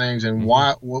these things, and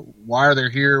why are they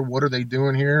here? What are they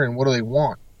doing here? And what do they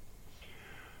want?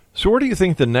 So where do you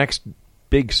think the next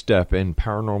big step in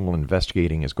paranormal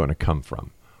investigating is going to come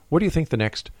from? What do you think the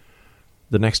next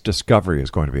discovery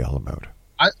is going to be all about?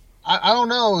 I don't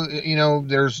know.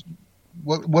 There's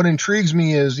what intrigues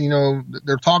me is,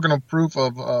 they're talking of proof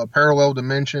of parallel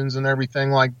dimensions and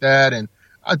everything like that. And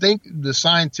I think the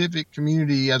scientific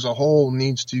community as a whole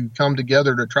needs to come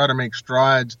together to try to make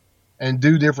strides and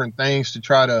do different things to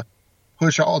try to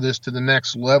push all this to the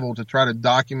next level, to try to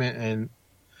document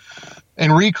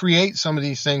and recreate some of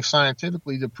these things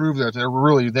scientifically to prove that they're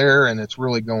really there and it's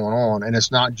really going on. And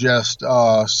it's not just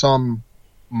some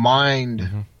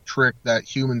mind trick that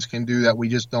humans can do that we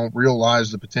just don't realize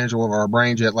the potential of our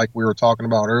brains yet, like we were talking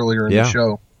about earlier in the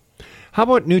show. How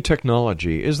about new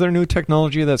technology? Is there new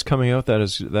technology that's coming out that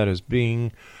is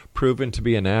being proven to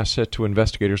be an asset to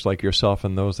investigators like yourself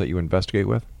and those that you investigate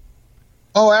with?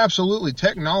 Oh, absolutely.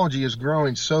 Technology is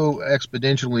growing so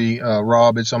exponentially,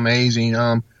 Rob. It's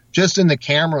amazing. Just in the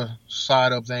camera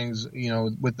side of things,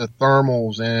 with the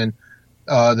thermals and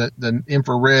the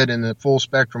infrared and the full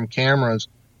spectrum cameras,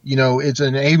 it's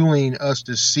enabling us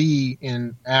to see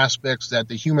in aspects that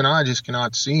the human eye just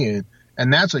cannot see in.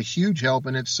 And that's a huge help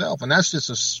in itself. And that's just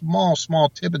a small, small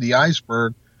tip of the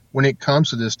iceberg when it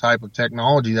comes to this type of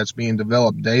technology that's being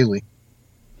developed daily.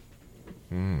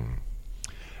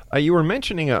 You were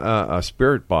mentioning a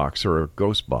spirit box or a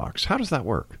ghost box. How does that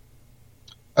work?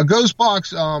 A ghost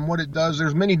box, what it does,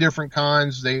 there's many different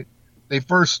kinds. They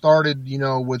first started,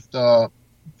 with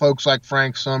folks like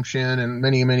Frank Sumption and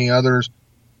many, many others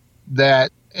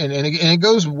that, and it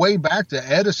goes way back to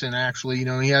Edison, actually.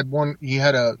 He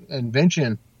had a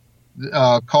invention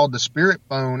called the spirit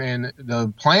phone, and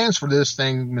the plans for this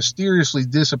thing mysteriously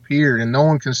disappeared, and no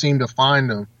one can seem to find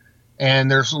them.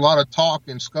 And there's a lot of talk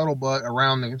and scuttlebutt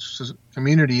around the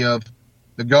community of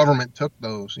the government took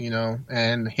those,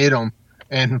 and hid them,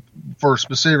 and for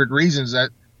specific reasons that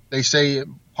they say it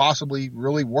possibly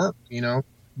really worked,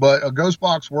 But a ghost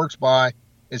box works by,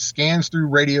 it scans through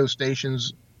radio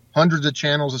stations, hundreds of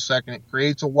channels a second. It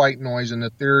creates a white noise, and the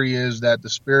theory is that the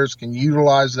spirits can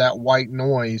utilize that white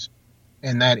noise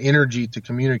and that energy to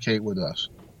communicate with us.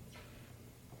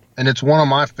 And it's one of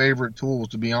my favorite tools,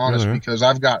 to be honest, because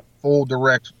I've got full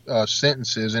direct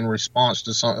sentences in response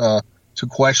to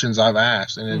questions I've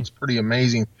asked, and it's pretty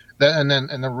amazing.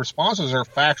 And the responses are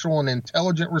factual and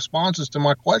intelligent responses to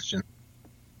my question.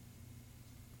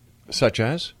 Such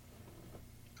as?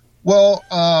 Well,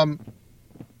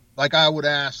 like I would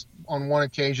ask on one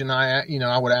occasion,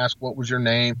 I would ask, what was your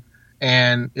name?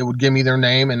 And it would give me their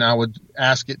name, and I would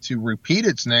ask it to repeat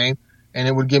its name, and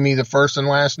it would give me the first and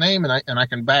last name, and I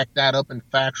can back that up in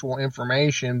factual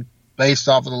information based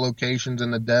off of the locations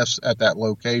and the deaths at that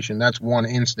location. That's one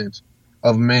instance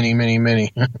of many, many,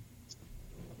 many.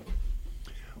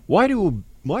 Why do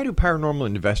paranormal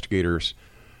investigators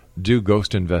do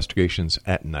ghost investigations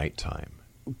at nighttime?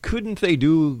 Couldn't they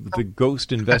do the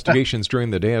ghost investigations during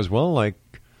the day as well?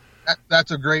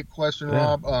 That's a great question,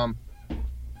 Rob.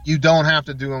 You don't have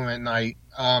to do them at night.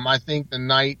 I think the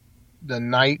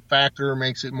night factor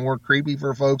makes it more creepy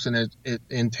for folks, and it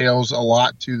entails a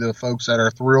lot to the folks that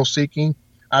are thrill seeking.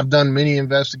 I've done many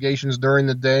investigations during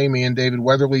the day. Me and David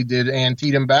Weatherly did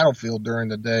Antietam Battlefield during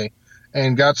the day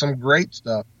and got some great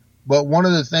stuff. But one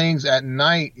of the things at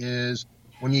night is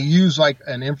when you use like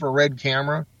an infrared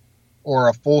camera or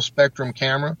a full spectrum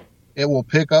camera, it will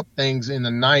pick up things in the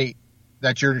night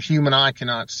that your human eye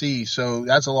cannot see. So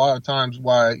that's a lot of times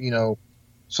why,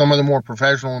 some of the more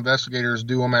professional investigators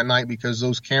do them at night, because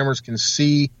those cameras can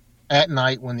see at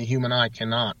night when the human eye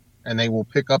cannot, and they will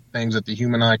pick up things that the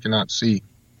human eye cannot see.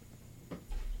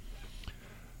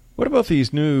 What about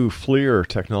these new FLIR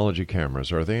technology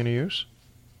cameras? Are they any use?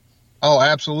 Oh,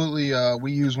 absolutely.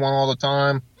 We use one all the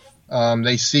time.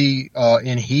 They see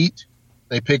in heat.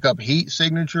 They pick up heat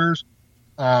signatures.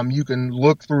 You can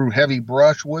look through heavy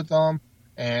brush with them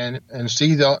and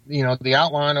see the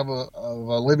outline of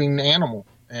a living animal.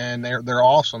 And they're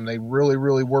awesome. They really,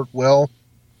 really work well,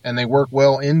 and they work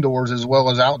well indoors as well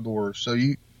as outdoors. So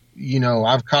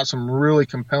I've caught some really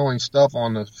compelling stuff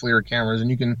on the FLIR cameras, and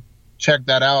you can check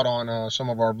that out on some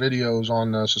of our videos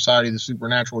on the Society of the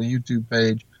Supernatural YouTube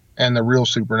page and the Real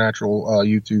Supernatural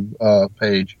YouTube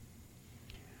page.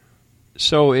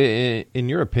 So, in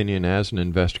your opinion, as an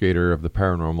investigator of the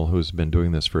paranormal who's been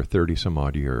doing this for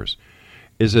 30-some-odd years,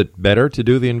 is it better to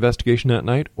do the investigation at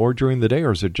night or during the day,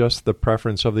 or is it just the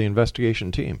preference of the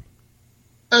investigation team?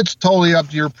 It's totally up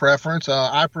to your preference.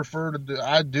 I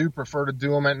do prefer to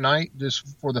do them at night, just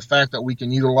for the fact that we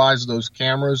can utilize those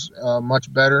cameras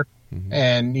much better,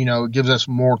 and it gives us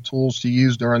more tools to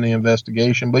use during the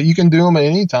investigation. But you can do them at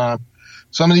any time.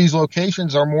 Some of these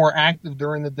locations are more active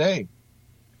during the day.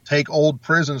 Take old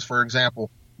prisons, for example.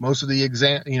 Most of the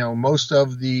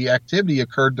activity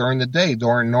occurred during the day,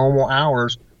 during normal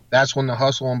hours. That's when the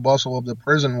hustle and bustle of the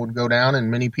prison would go down, and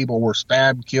many people were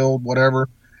stabbed, killed, whatever.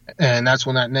 And that's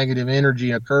when that negative energy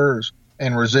occurs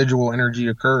and residual energy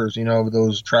occurs, of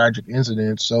those tragic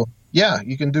incidents. So, yeah,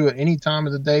 you can do it any time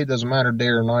of the day. It doesn't matter day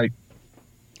or night.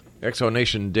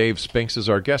 Exonation Dave Spinks is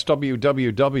our guest.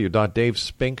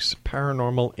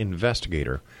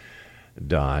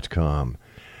 www.davespinks.paranormalinvestigator.com.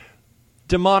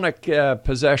 Demonic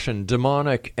possession,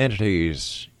 demonic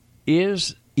entities.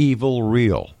 Is evil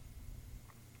real?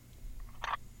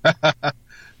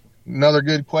 Another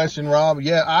good question, Rob.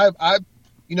 Yeah,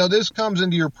 this comes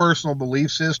into your personal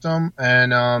belief system,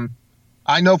 and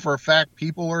I know for a fact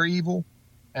people are evil,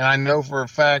 and I know for a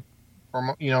fact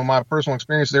from my personal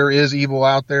experience there is evil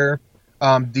out there.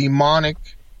 Actual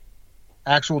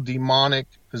demonic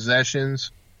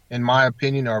possessions, in my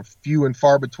opinion, are few and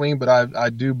far between, but I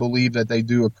do believe that they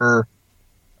do occur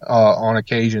on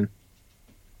occasion.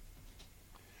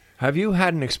 Have you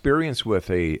had an experience with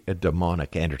a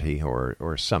demonic entity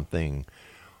or something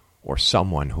or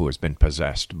someone who has been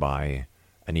possessed by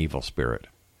an evil spirit?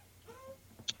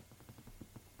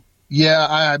 Yeah,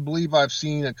 I believe I've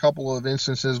seen a couple of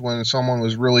instances when someone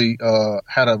was really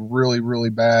had a really,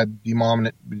 really bad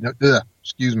demonic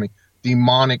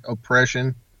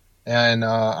oppression. And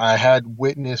I had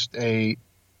witnessed a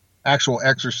actual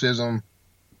exorcism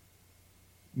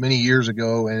many years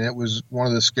ago, and it was one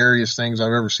of the scariest things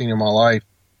I've ever seen in my life.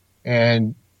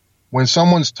 And when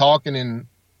someone's talking in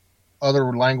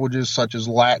other languages such as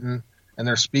Latin, and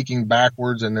they're speaking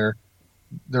backwards, and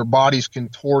their body's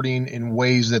contorting in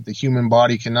ways that the human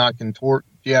body cannot contort,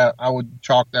 yeah, I would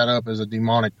chalk that up as a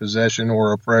demonic possession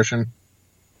or oppression.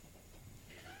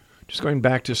 Just going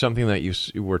back to something that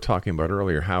you were talking about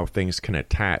earlier, how things can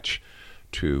attach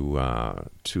to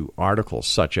articles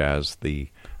such as the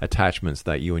attachments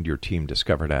that you and your team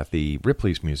discovered at the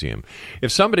Ripley's Museum.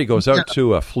 If somebody goes out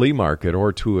to a flea market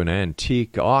or to an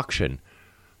antique auction,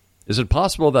 is it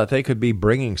possible that they could be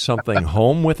bringing something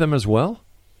home with them as well?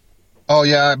 Oh,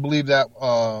 yeah, I believe that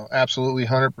absolutely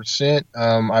 100%.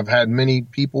 I've had many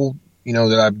people,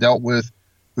 that I've dealt with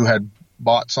who had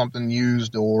bought something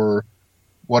used or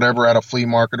whatever at a flea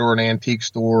market or an antique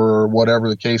store or whatever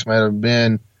the case might have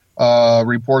been,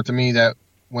 report to me that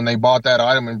when they bought that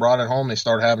item and brought it home, they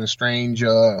started having strange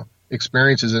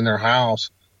experiences in their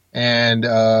house. And,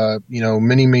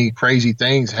 many, many crazy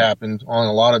things happened on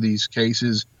a lot of these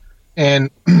cases. And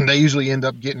they usually end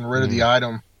up getting rid of the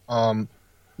item,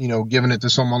 giving it to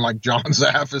someone like John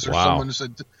Zaffis or someone who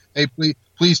said, hey,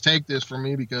 please take this from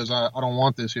me because I don't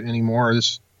want this anymore.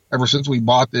 Ever since we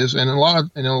bought this. And in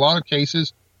a lot of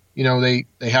cases, they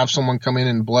have someone come in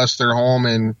and bless their home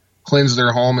and cleanse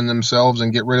their home and themselves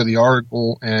and get rid of the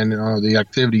article, and the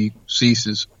activity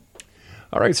ceases.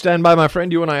 All right, stand by, my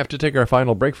friend. You and I have to take our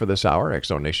final break for this hour.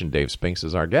 Exonation Dave Spinks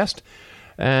is our guest.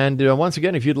 And once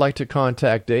again, if you'd like to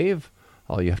contact Dave,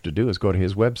 all you have to do is go to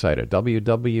his website at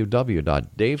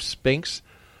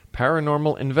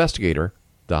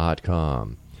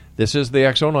www.davespinks.paranormalinvestigator.com. This is the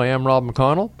X Zone. I am Rob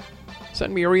McConnell.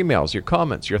 Send me your emails, your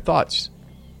comments, your thoughts.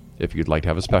 If you'd like to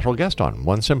have a special guest on,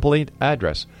 one simple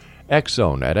address,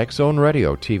 xzone at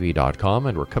xzoneradiotv.com,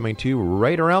 and we're coming to you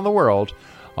right around the world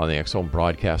on the X Zone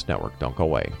Broadcast Network. Don't go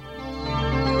away.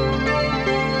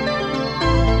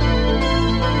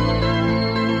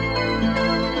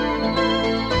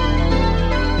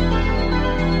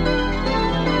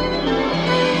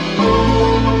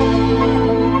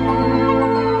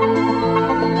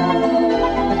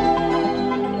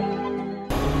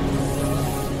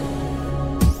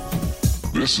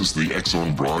 This This is the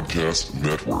X-Zone Broadcast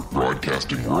Network,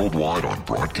 broadcasting worldwide on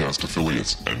broadcast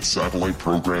affiliates and satellite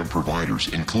program providers,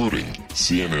 including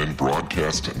CNN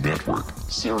Broadcast Network,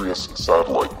 Sirius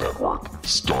Satellite Network,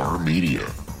 Star Media,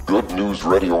 Good News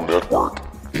Radio Network,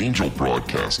 Angel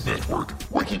Broadcast Network,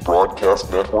 Wiki Broadcast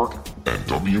Network, and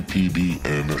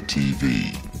WPBN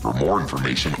TV. For more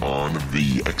information on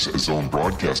the X-Zone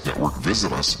Broadcast Network,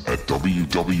 visit us at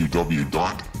www.xzbn.net.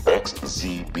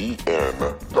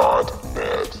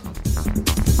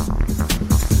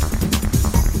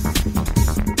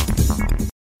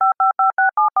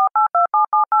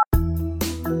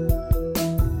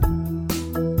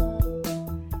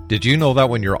 Did you know that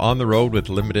when you're on the road with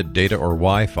limited data or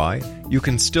Wi-Fi, you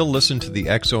can still listen to the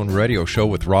X-Zone Radio Show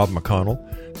with Rob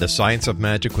McConnell, The Science of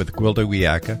Magic with Gwilda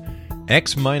Wiyaka,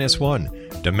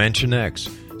 X-1, Dimension X,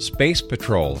 Space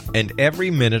Patrol, and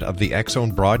every minute of the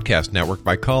X-Zone Broadcast Network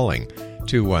by calling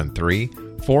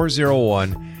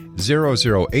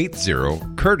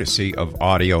 213-401-0080, courtesy of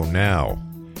Audio Now.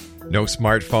 No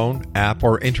smartphone, app,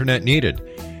 or internet needed.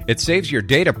 It saves your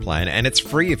data plan, and it's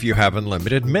free if you have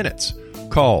unlimited minutes.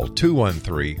 Call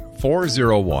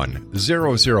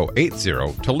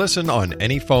 213-401-0080 to listen on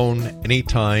any phone,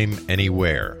 anytime,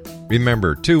 anywhere.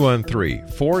 Remember,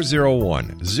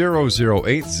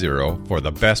 213-401-0080 for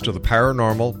the best of the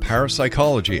paranormal,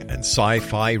 parapsychology, and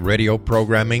sci-fi radio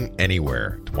programming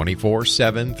anywhere,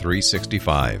 24/7,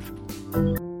 365.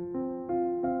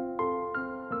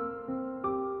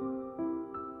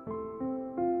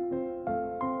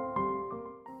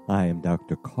 I am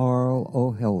Dr. Carl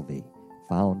O'Helvey,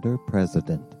 founder,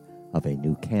 president of a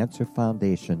new cancer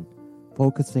foundation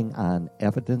focusing on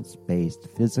evidence-based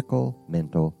physical,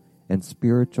 mental, and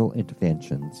spiritual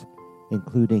interventions,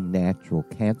 including natural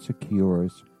cancer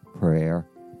cures, prayer,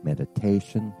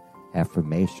 meditation,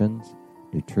 affirmations,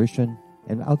 nutrition,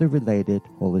 and other related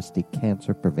holistic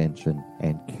cancer prevention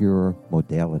and cure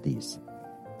modalities.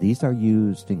 These are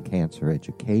used in cancer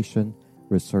education,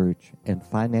 research, and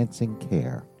financing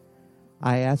care.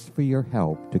 I ask for your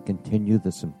help to continue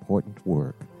this important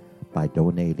work by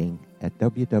donating at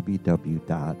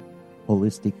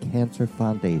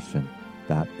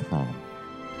www.holisticcancerfoundation.com.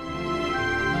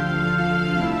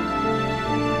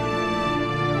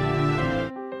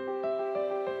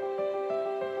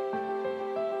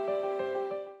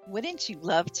 Wouldn't you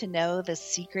love to know the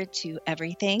secret to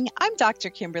everything? I'm Dr.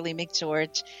 Kimberly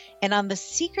McGeorge, and on The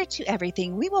Secret to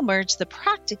Everything, we will merge the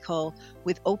practical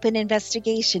with open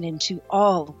investigation into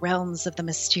all realms of the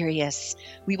mysterious.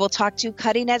 We will talk to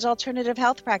cutting-edge alternative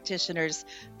health practitioners,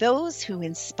 those who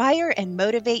inspire and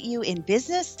motivate you in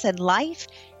business and life,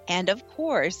 and of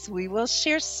course, we will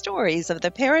share stories of the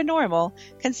paranormal,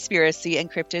 conspiracy, and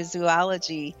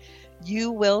cryptozoology.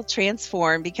 You will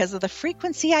transform because of the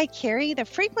frequency I carry, the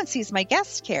frequencies my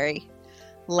guests carry.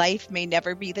 Life may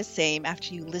never be the same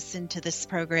after you listen to this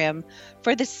program,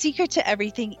 for the secret to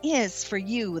everything is for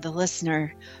you, the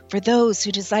listener, for those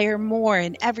who desire more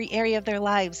in every area of their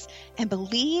lives and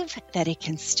believe that it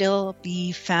can still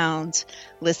be found.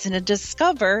 Listen and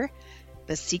discover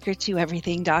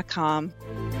thesecrettoeverything.com.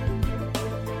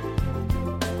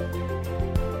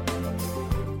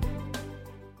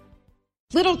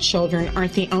 Little children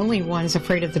aren't the only ones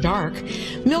afraid of the dark.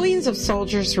 Millions of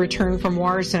soldiers return from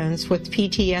war zones with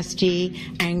PTSD,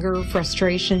 anger,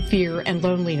 frustration, fear, and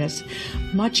loneliness,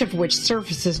 much of which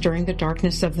surfaces during the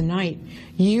darkness of the night.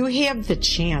 You have the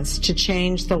chance to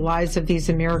change the lives of these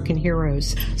American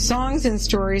heroes. Songs and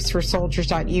Stories for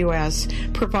Soldiers.us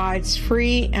provides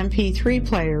free MP3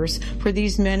 players for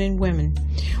these men and women.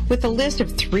 With a list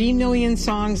of 3 million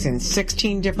songs in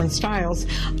 16 different styles,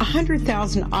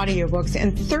 100,000 audiobooks,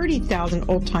 and 30,000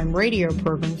 old-time radio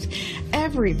programs,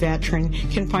 every veteran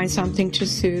can find something to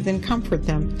soothe and comfort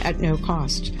them at no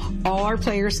cost. All our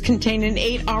players contain an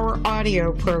 8-hour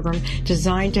audio program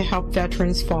designed to help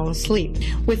veterans fall asleep.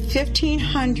 With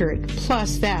 1,500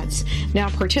 plus vets now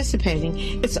participating,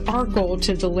 it's our goal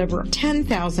to deliver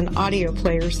 10,000 audio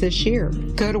players this year.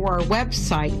 Go to our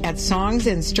website at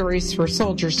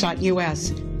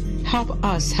songsandstoriesforsoldiers.us. Help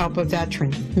us help a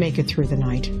veteran make it through the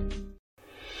night.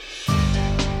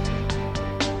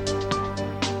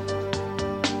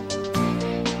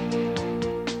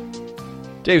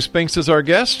 Dave Spinks is our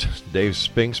guest. Dave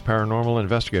Spinks,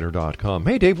 ParanormalInvestigator.com.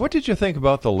 Hey, Dave, what did you think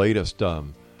about the latest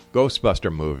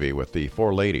Ghostbuster movie with the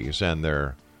 4 ladies and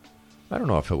their, I don't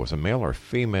know if it was a male or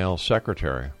female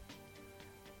secretary?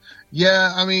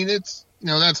 Yeah, I mean, it's,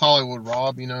 that's Hollywood,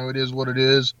 Rob. It is what it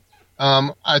is.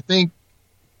 I think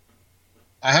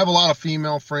I have a lot of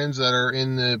female friends that are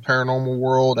in the paranormal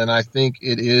world, and I think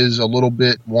it is a little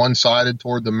bit one-sided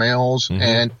toward the males. Mm-hmm.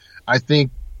 And I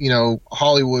think,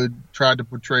 Hollywood tried to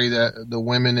portray the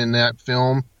women in that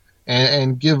film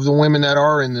and give the women that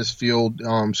are in this field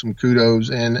some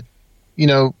kudos. And, you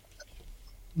know,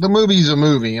 the movie's a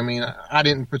movie. I mean, I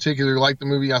didn't particularly like the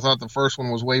movie. I thought the first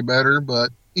one was way better, but,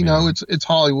 you know, it's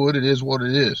Hollywood. It is what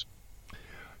it is.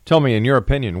 Tell me, in your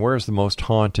opinion, where is the most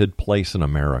haunted place in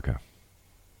America?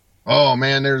 Oh,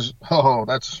 man, that's one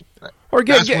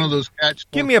of those catch.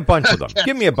 Give me a bunch of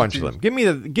them.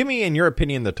 Give me, in your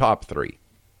opinion, the top three.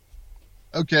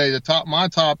 Okay, my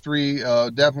top three,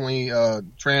 definitely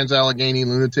Trans-Allegheny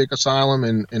Lunatic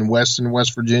Asylum in Weston,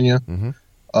 West Virginia.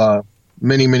 Mm-hmm.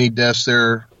 Many deaths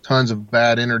there, tons of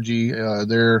bad energy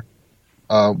there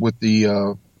with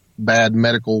the bad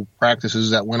medical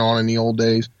practices that went on in the old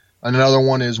days. Another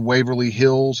one is Waverly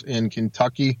Hills in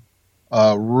Kentucky.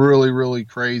 Really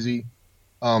crazy.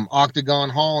 Octagon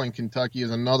Hall in Kentucky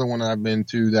is another one I've been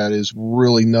to that is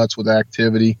really nuts with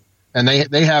activity. And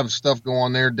they have stuff go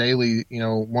on there daily. You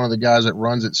know, one of the guys that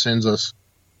runs it sends us,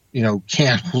 you know,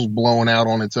 candles blowing out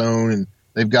on its own, and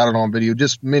they've got it on video.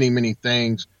 Just many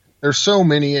things. There's so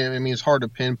many. I mean, it's hard to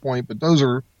pinpoint, but those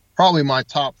are probably my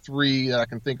top three that I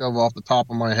can think of off the top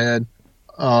of my head.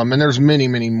 And there's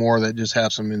many more that just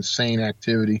have some insane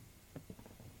activity.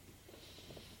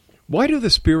 Why do the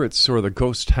spirits or the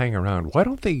ghosts hang around? Why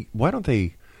don't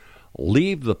they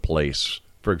leave the place?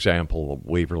 For example,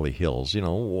 Waverly Hills. You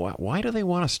know, why do they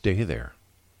want to stay there?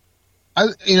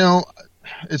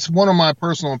 It's one of my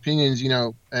personal opinions. You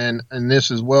know, and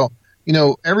this as well. You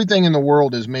know, everything in the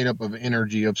world is made up of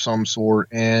energy of some sort,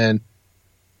 and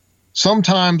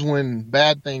sometimes when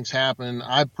bad things happen,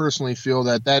 I personally feel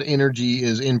that energy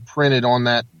is imprinted on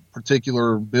that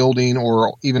particular building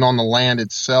or even on the land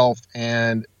itself.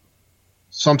 And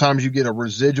sometimes you get a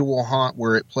residual haunt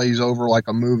where it plays over like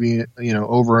a movie, you know,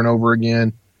 over and over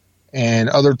again. And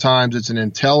other times it's an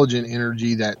intelligent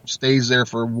energy that stays there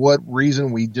for what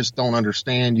reason we just don't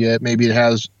understand yet. Maybe it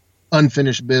has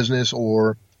unfinished business,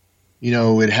 or, you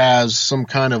know, it has some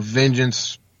kind of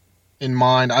vengeance in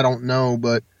mind. I don't know,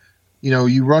 but you know,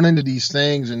 you run into these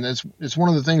things, and it's one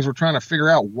of the things we're trying to figure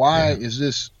out. Why is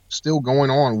this still going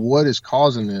on? What is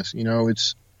causing this? You know,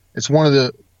 it's one of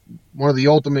the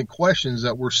ultimate questions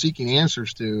that we're seeking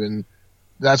answers to, and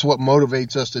that's what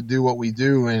motivates us to do what we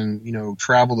do, and, you know,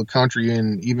 travel the country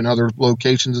and even other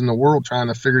locations in the world trying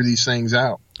to figure these things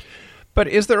out. But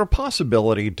is there a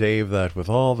possibility, Dave, that with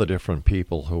all the different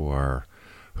people who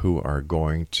are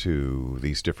going to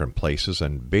these different places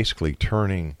and basically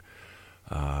turning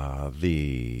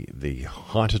the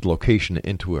haunted location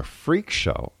into a freak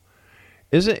show,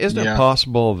 isn't it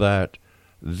possible that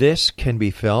this can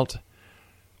be felt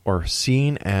or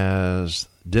seen as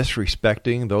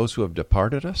disrespecting those who have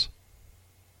departed us?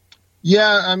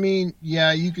 Yeah, I mean,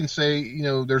 yeah, you can say, you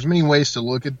know, there's many ways to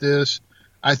look at this.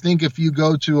 I think if you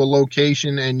go to a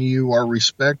location and you are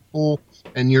respectful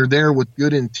and you're there with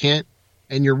good intent,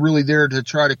 and you're really there to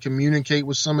try to communicate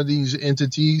with some of these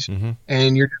entities,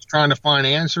 and you're just trying to find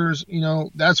answers, you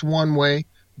know, that's one way.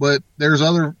 But there's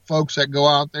other folks that go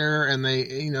out there and they,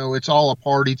 you know, it's all a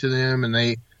party to them,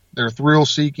 and they're thrill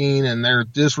seeking and they're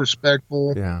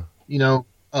disrespectful. Yeah. You know,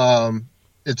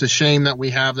 it's a shame that we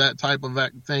have that type of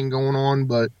thing going on,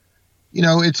 but, you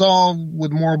know, it's all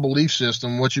with moral belief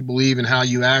system, what you believe and how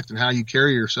you act and how you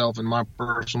carry yourself, in my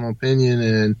personal opinion.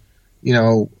 And, you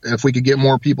know, if we could get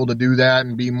more people to do that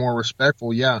and be more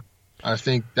respectful, yeah, I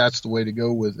think that's the way to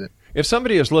go with it. If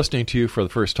somebody is listening to you for the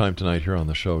first time tonight here on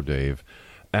the show, Dave,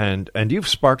 and you've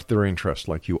sparked their interest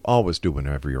like you always do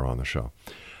whenever you're on the show,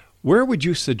 where would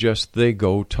you suggest they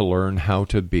go to learn how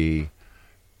to be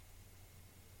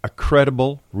a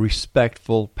credible,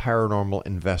 respectful paranormal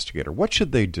investigator? What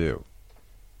should they do?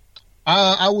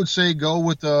 I would say go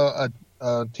with a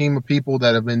team of people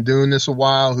that have been doing this a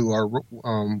while, who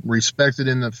are respected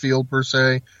in the field per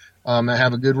se, that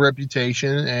have a good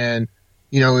reputation. And,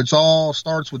 you know, it's all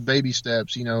starts with baby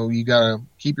steps. You know, you got to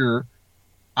keep your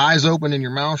eyes open and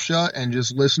your mouth shut and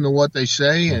just listen to what they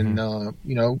say. And,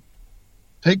 you know,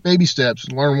 take baby steps,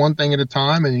 learn one thing at a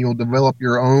time, and you'll develop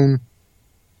your own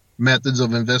methods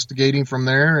of investigating from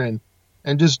there.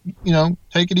 And just, you know,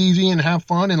 take it easy and have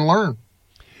fun and learn.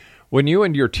 When you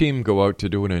and your team go out to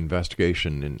do an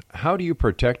investigation, and how do you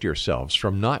protect yourselves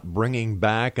from not bringing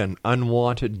back an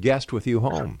unwanted guest with you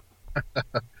home?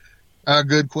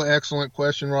 Excellent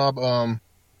question, Rob.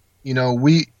 You know,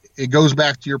 it goes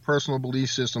back to your personal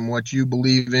belief system, what you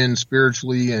believe in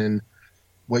spiritually, and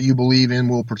what you believe in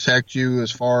will protect you. As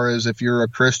far as if you're a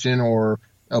Christian or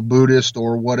a Buddhist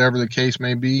or whatever the case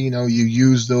may be, you know, you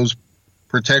use those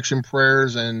protection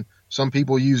prayers, and some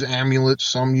people use amulets,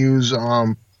 some use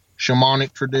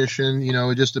shamanic tradition. You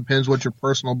know, it just depends what your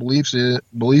personal belief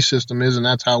system is, and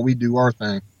that's how we do our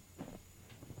thing.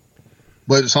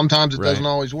 But sometimes it doesn't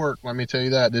always work. Let me tell you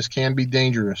that. This can be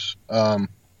dangerous.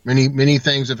 Many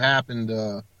things have happened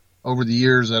over the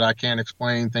years that I can't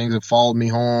explain. Things have followed me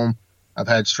home. I've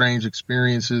had strange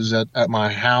experiences at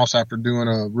my house after doing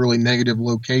a really negative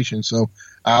location. So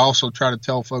I also try to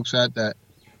tell folks that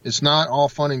it's not all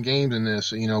fun and games in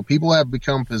this. You know, people have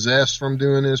become possessed from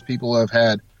doing this. People have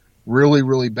had really,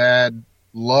 really bad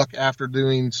luck after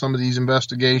doing some of these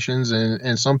investigations,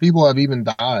 and some people have even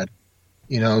died.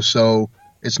 You know, so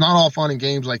it's not all fun and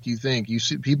games like you think. You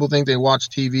see, people think they watch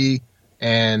TV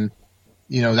and,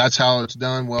 you know, that's how it's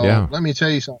done. Well, Let me tell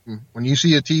you something. When you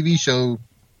see a TV show,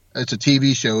 it's a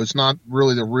TV show. It's not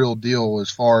really the real deal as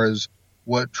far as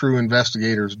what true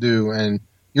investigators do. And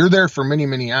you're there for many,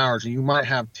 many hours, and you might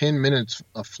have 10 minutes,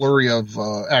 a flurry of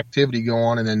activity go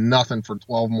on, and then nothing for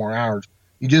 12 more hours.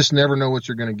 You just never know what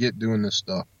you're going to get doing this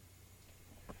stuff.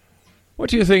 What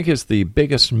do you think is the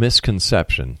biggest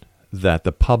misconception that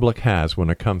the public has when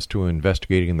it comes to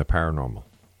investigating the paranormal?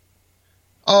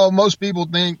 Oh, most people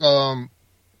think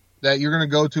that you're going to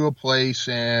go to a place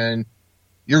and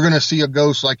you're going to see a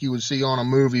ghost like you would see on a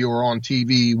movie or on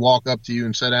TV, walk up to you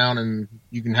and sit down and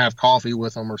you can have coffee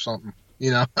with them or something.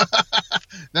 You know,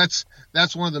 that's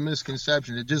one of the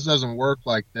misconceptions. It just doesn't work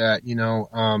like that. You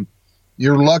know,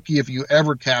 you're lucky if you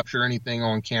ever capture anything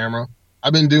on camera.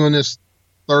 I've been doing this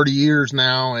 30 years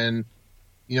now, and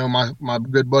you know, my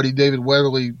good buddy David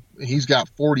Weatherly, he's got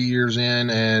 40 years in,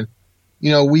 and,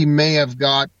 you know, we may have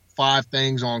got 5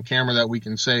 things on camera that we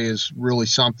can say is really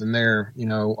something there, you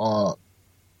know,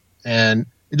 and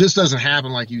it just doesn't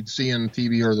happen like you'd see in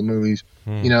TV or the movies,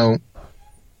 you know.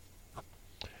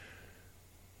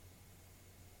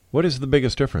 What is the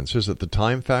biggest difference? Is it the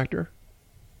time factor?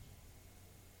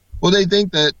 Well, they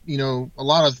think that, you know, a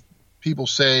lot of people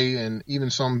say, and even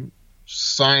some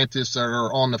scientists that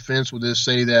are on the fence with this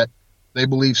say that they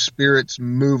believe spirits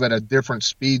move at a different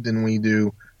speed than we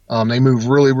do. They move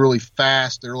really, really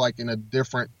fast. They're like in a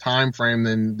different time frame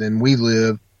than we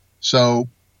live. So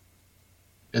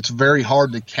it's very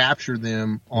hard to capture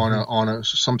them on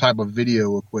some type of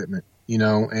video equipment, you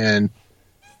know, and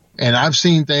I've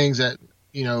seen things that,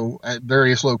 you know, at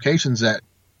various locations that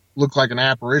look like an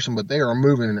apparition, but they are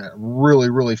moving at really,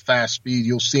 really fast speed.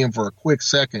 You'll see them for a quick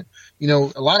second. You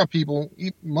know, a lot of people,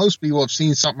 most people have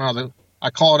seen something I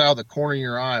call it out of the corner of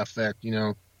your eye effect. You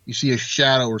know, you see a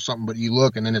shadow or something, but you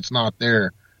look and then it's not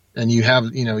there. And you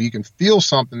have, you know, you can feel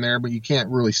something there, but you can't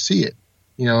really see it.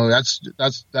 You know,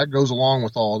 that goes along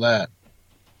with all that.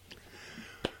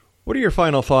 What are your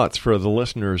final thoughts for the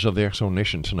listeners of the X-Zone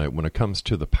Nation tonight when it comes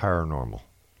to the paranormal?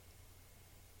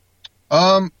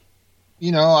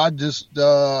 You know,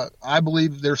 I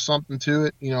believe there's something to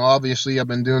it. You know, obviously I've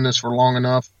been doing this for long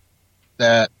enough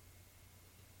that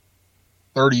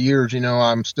 30 years, you know,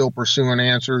 I'm still pursuing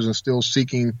answers and still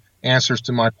seeking answers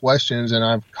to my questions. And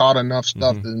I've caught enough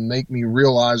stuff to make me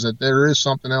realize that there is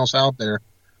something else out there.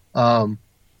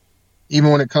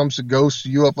 Even when it comes to ghosts,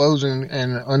 UFOs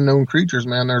and unknown creatures,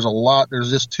 man,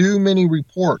 there's just too many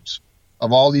reports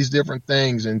of all these different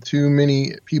things and too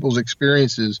many people's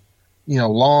experiences. You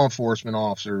know, law enforcement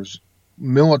officers,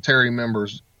 military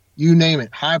members, you name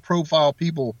it, high profile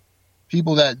people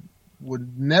that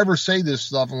would never say this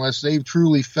stuff unless they've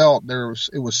truly felt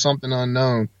it was something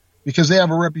unknown, because they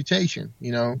have a reputation,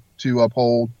 you know, to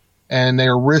uphold, and they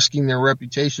are risking their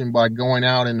reputation by going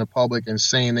out in the public and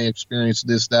saying they experienced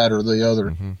this, that, or the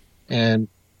other. And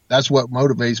that's what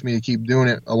motivates me to keep doing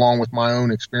it, along with my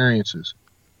own experiences.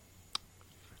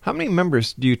 How many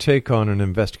members do you take on an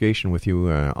investigation with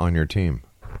you on your team?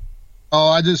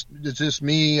 Oh, it's just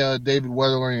me, David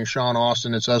Weatherly, and Sean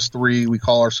Austin. It's us 3. We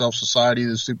call ourselves Society of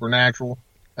the Supernatural.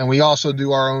 And we also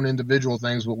do our own individual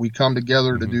things, but we come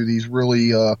together to do these really,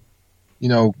 you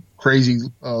know, crazy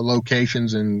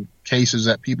locations and cases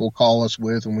that people call us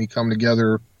with, and we come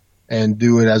together and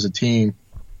do it as a team.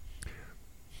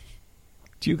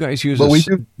 Do you guys use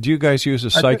a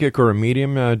psychic or a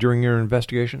medium during your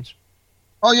investigations?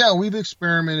 Oh, yeah, we've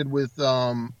experimented with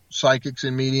psychics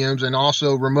and mediums, and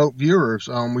also remote viewers.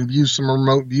 We've used some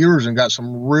remote viewers and got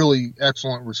some really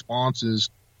excellent responses.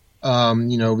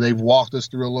 You know, they've walked us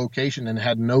through a location and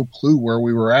had no clue where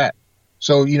we were at.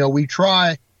 So, you know, we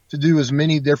try to do as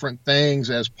many different things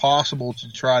as possible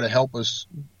to try to help us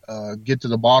get to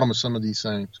the bottom of some of these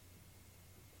things.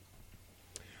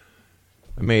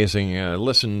 Amazing.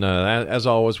 Listen, as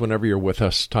always, whenever you're with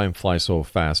us, time flies so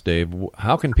fast, Dave.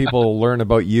 How can people learn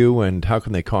about you, and how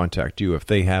can they contact you if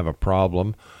they have a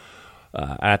problem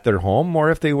at their home, or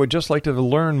if they would just like to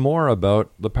learn more about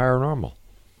the paranormal?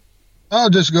 Oh,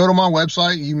 just go to my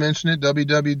website. You mentioned it,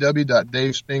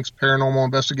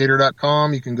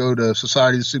 www.davespinks.paranormalinvestigator.com. You can go to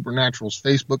Society of Supernatural's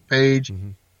Facebook page,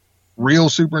 Real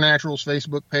Supernatural's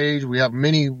Facebook page. We have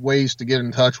many ways to get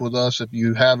in touch with us. If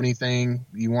you have anything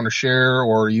you want to share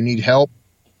or you need help,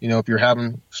 if you're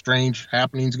having strange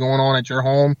happenings going on at your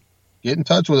home, get in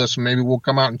touch with us and maybe we'll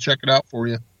come out and check it out for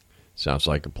you. Sounds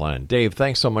like a plan. Dave,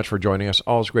 thanks so much for joining us.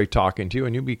 Always great talking to you,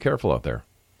 and you be careful out there.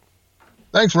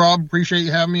 Thanks, Rob. Appreciate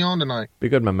you having me on tonight. Be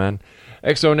good, my man.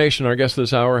 XO Nation, our guest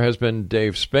this hour has been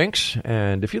Dave Spinks.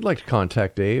 And if you'd like to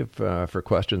contact Dave for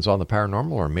questions on the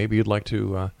paranormal, or maybe you'd like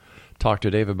to talk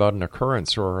to Dave about an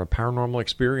occurrence or a paranormal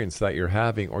experience that you're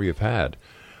having or you've had,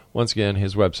 once again,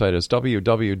 his website is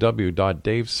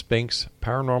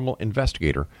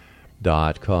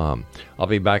www.davespinks.paranormalinvestigator.com. I'll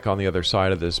be back on the other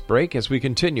side of this break as we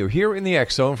continue here in the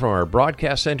X-Zone from our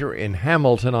broadcast center in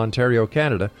Hamilton, Ontario,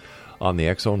 Canada, on the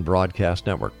X-Zone Broadcast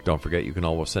Network. Don't forget, you can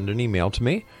always send an email to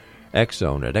me,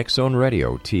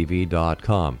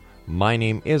 xzone@xzoneradiotv.com. My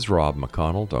name is Rob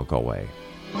McConnell. Don't go away.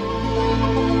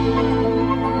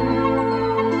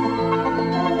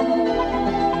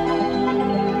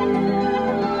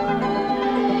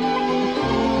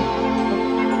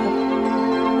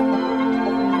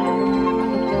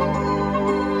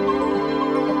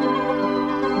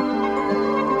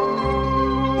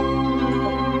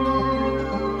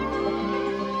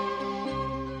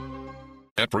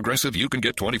 At Progressive, you can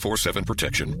get 24/7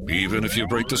 protection, even if you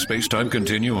break the space-time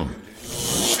continuum.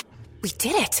 We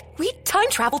did it! We time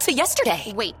traveled to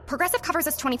yesterday! Wait, Progressive covers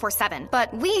us 24/7,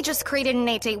 but we just created an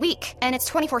 8-day week, and it's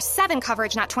 24/7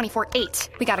 coverage, not 24/8.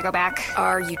 We gotta go back.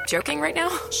 Are you joking right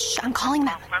now? Shh, I'm calling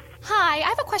them. Hi, I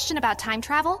have a question about time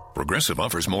travel. Progressive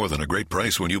offers more than a great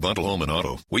price when you bundle home and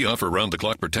auto. We offer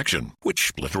round-the-clock protection,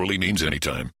 which literally means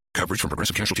anytime. Coverage from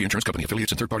Progressive Casualty Insurance Company,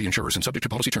 affiliates, and third-party insurers, and subject to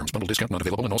policy terms. Bundle discount not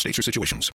available in all states or situations.